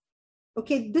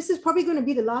 Okay, this is probably going to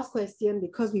be the last question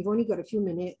because we've only got a few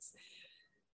minutes.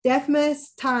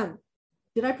 Defmes Tan,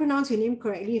 did I pronounce your name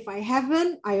correctly? If I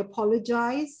haven't, I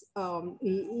apologize.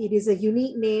 It is a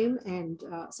unique name, and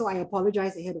so I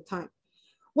apologize ahead of time.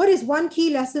 What is one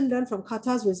key lesson learned from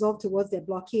Qatar's resolve towards their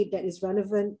blockade that is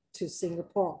relevant to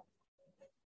Singapore?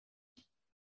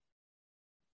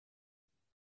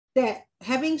 That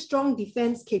having strong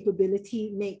defense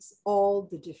capability makes all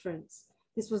the difference.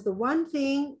 This was the one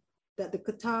thing that the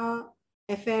Qatar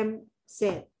FM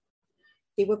said.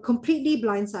 They were completely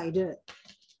blindsided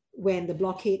when the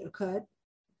blockade occurred.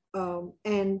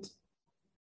 And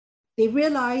they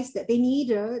realized that they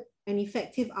needed an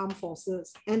effective armed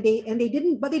forces. And they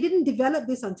didn't develop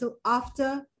this until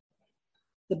after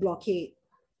the blockade.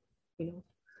 You know,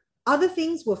 other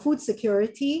things were food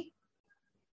security,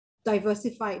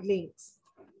 diversified links.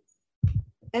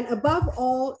 And above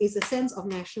all is a sense of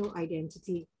national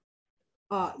identity.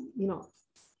 You know,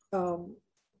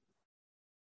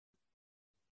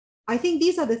 I think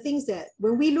these are the things that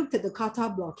when we looked at the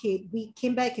Qatar blockade, we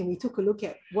came back and we took a look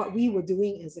at what we were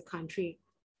doing as a country.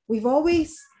 We've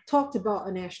always talked about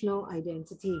a national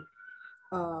identity,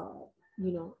 you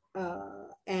know,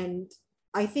 and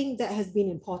I think that has been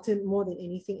important more than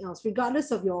anything else,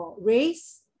 regardless of your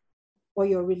race or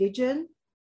your religion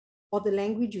or the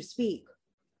language you speak.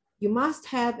 You must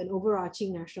have an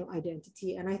overarching national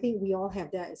identity. And I think we all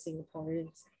have that as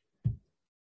Singaporeans.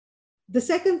 The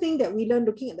second thing that we learned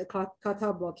looking at the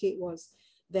Qatar blockade was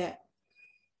that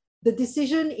the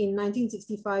decision in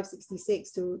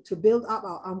 1965-66 to build up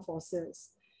our armed forces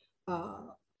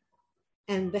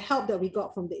and the help that we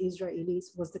got from the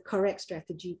Israelis was the correct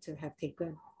strategy to have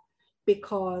taken.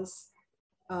 because,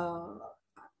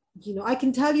 I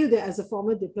can tell you that as a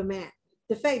former diplomat,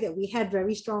 the fact that we had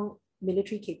very strong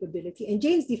military capability, and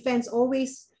Jane's Defense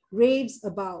always raves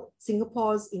about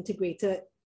Singapore's integrated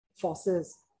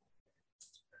forces,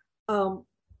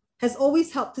 has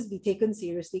always helped us be taken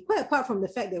seriously. Quite apart from the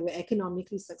fact that we're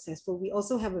economically successful, we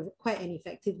also have quite an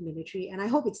effective military, and I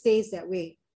hope it stays that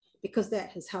way because that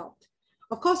has helped.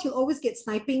 Of course, you'll always get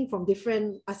sniping from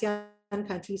different ASEAN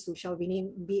countries who shall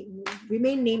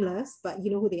remain nameless, but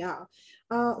you know who they are,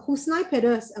 who snipe at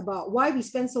us about why we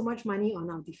spend so much money on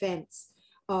our defense,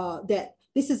 that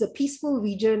this is a peaceful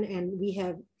region and we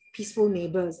have peaceful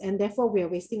neighbors, and therefore we are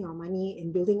wasting our money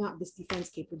in building up this defense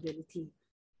capability.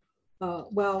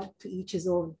 Well, to each his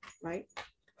own, right?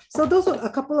 So those were a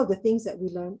couple of the things that we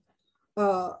learned.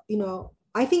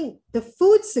 I think the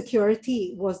food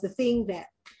security was the thing that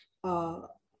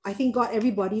I think got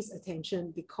everybody's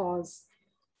attention, because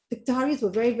the Qataris were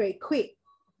very, very quick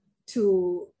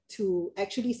to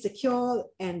actually secure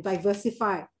and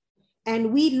diversify.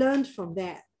 And we learned from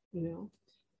that,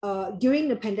 during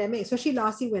the pandemic, especially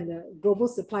last year when the global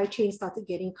supply chain started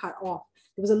getting cut off.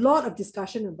 There was a lot of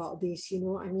discussion about this,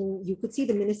 you could see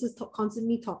the ministers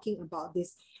constantly talking about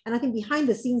this. And I think behind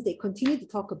the scenes, they continue to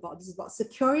talk about this, about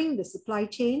securing the supply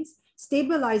chains,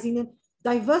 stabilizing them,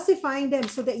 diversifying them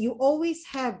so that you always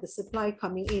have the supply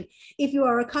coming in. If you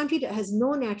are a country that has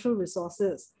no natural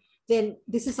resources, then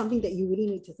this is something that you really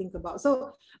need to think about.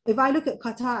 So if I look at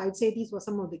Qatar, I'd say these were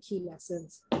some of the key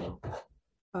lessons.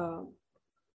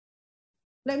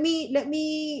 Let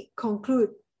me conclude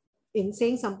in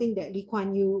saying something that Lee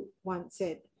Kuan Yew once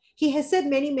said. He has said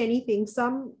many, many things.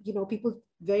 Some, people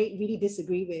really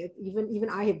disagree with. Even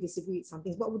I have disagreed with some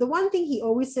things. But the one thing he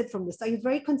always said from the start, he's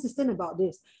very consistent about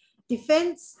this.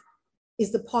 Defense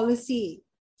is the policy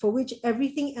for which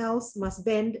everything else must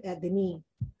bend at the knee.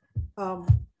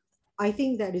 I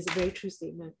think that is a very true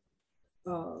statement.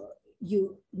 No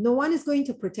one is going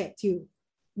to protect you.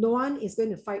 No one is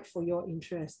going to fight for your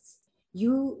interests.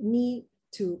 You need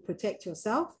to protect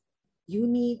yourself. You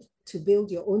need to build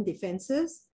your own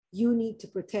defenses. You need to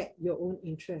protect your own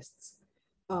interests.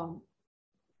 And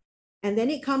then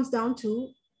it comes down to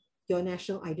your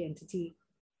national identity.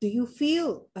 Do you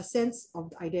feel a sense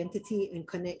of identity and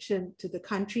connection to the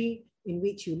country in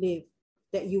which you live,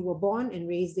 that you were born and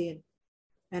raised in?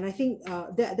 And I think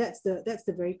that's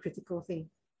the very critical thing.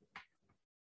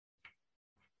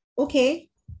 Okay.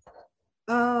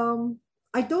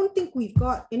 I don't think we've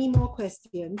got any more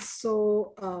questions.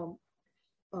 So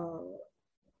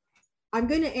I'm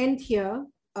going to end here.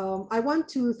 I want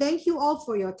to thank you all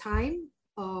for your time.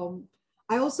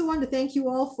 I also want to thank you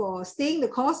all for staying the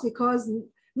course, because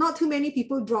not too many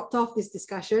people dropped off this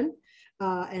discussion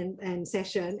and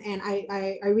session. And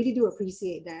I really do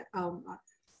appreciate that.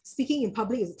 Speaking in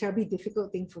public is a terribly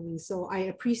difficult thing for me. So I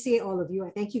appreciate all of you. I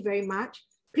thank you very much.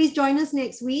 Please join us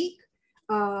next week.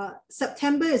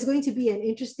 September is going to be an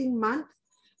interesting month.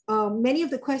 Many of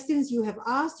the questions you have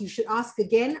asked, you should ask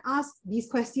again. Ask these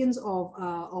questions of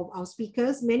our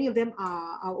speakers. Many of them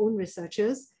are our own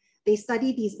researchers. They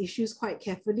study these issues quite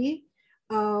carefully,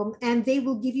 and they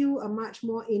will give you a much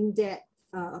more in-depth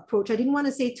approach. I didn't want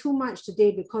to say too much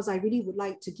today because I really would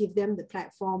like to give them the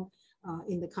platform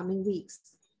in the coming weeks.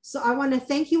 So I want to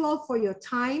thank you all for your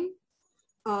time.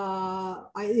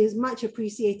 It is much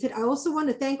appreciated. I also want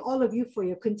to thank all of you for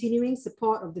your continuing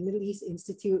support of the Middle East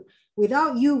Institute.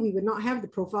 Without you, we would not have the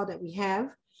profile that we have.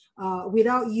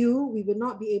 Without you, we would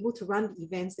not be able to run the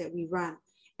events that we run.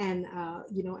 And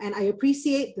and I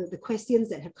appreciate the questions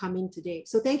that have come in today.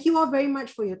 So thank you all very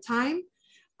much for your time.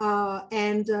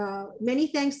 And many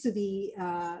thanks to the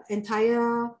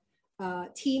entire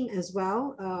team as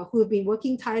well, who have been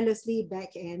working tirelessly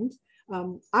back end.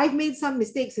 I've made some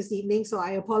mistakes this evening, so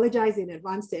I apologize in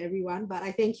advance to everyone, but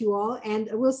I thank you all, and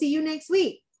we'll see you next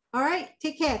week. All right,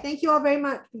 take care. Thank you all very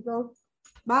much, people.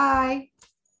 Bye.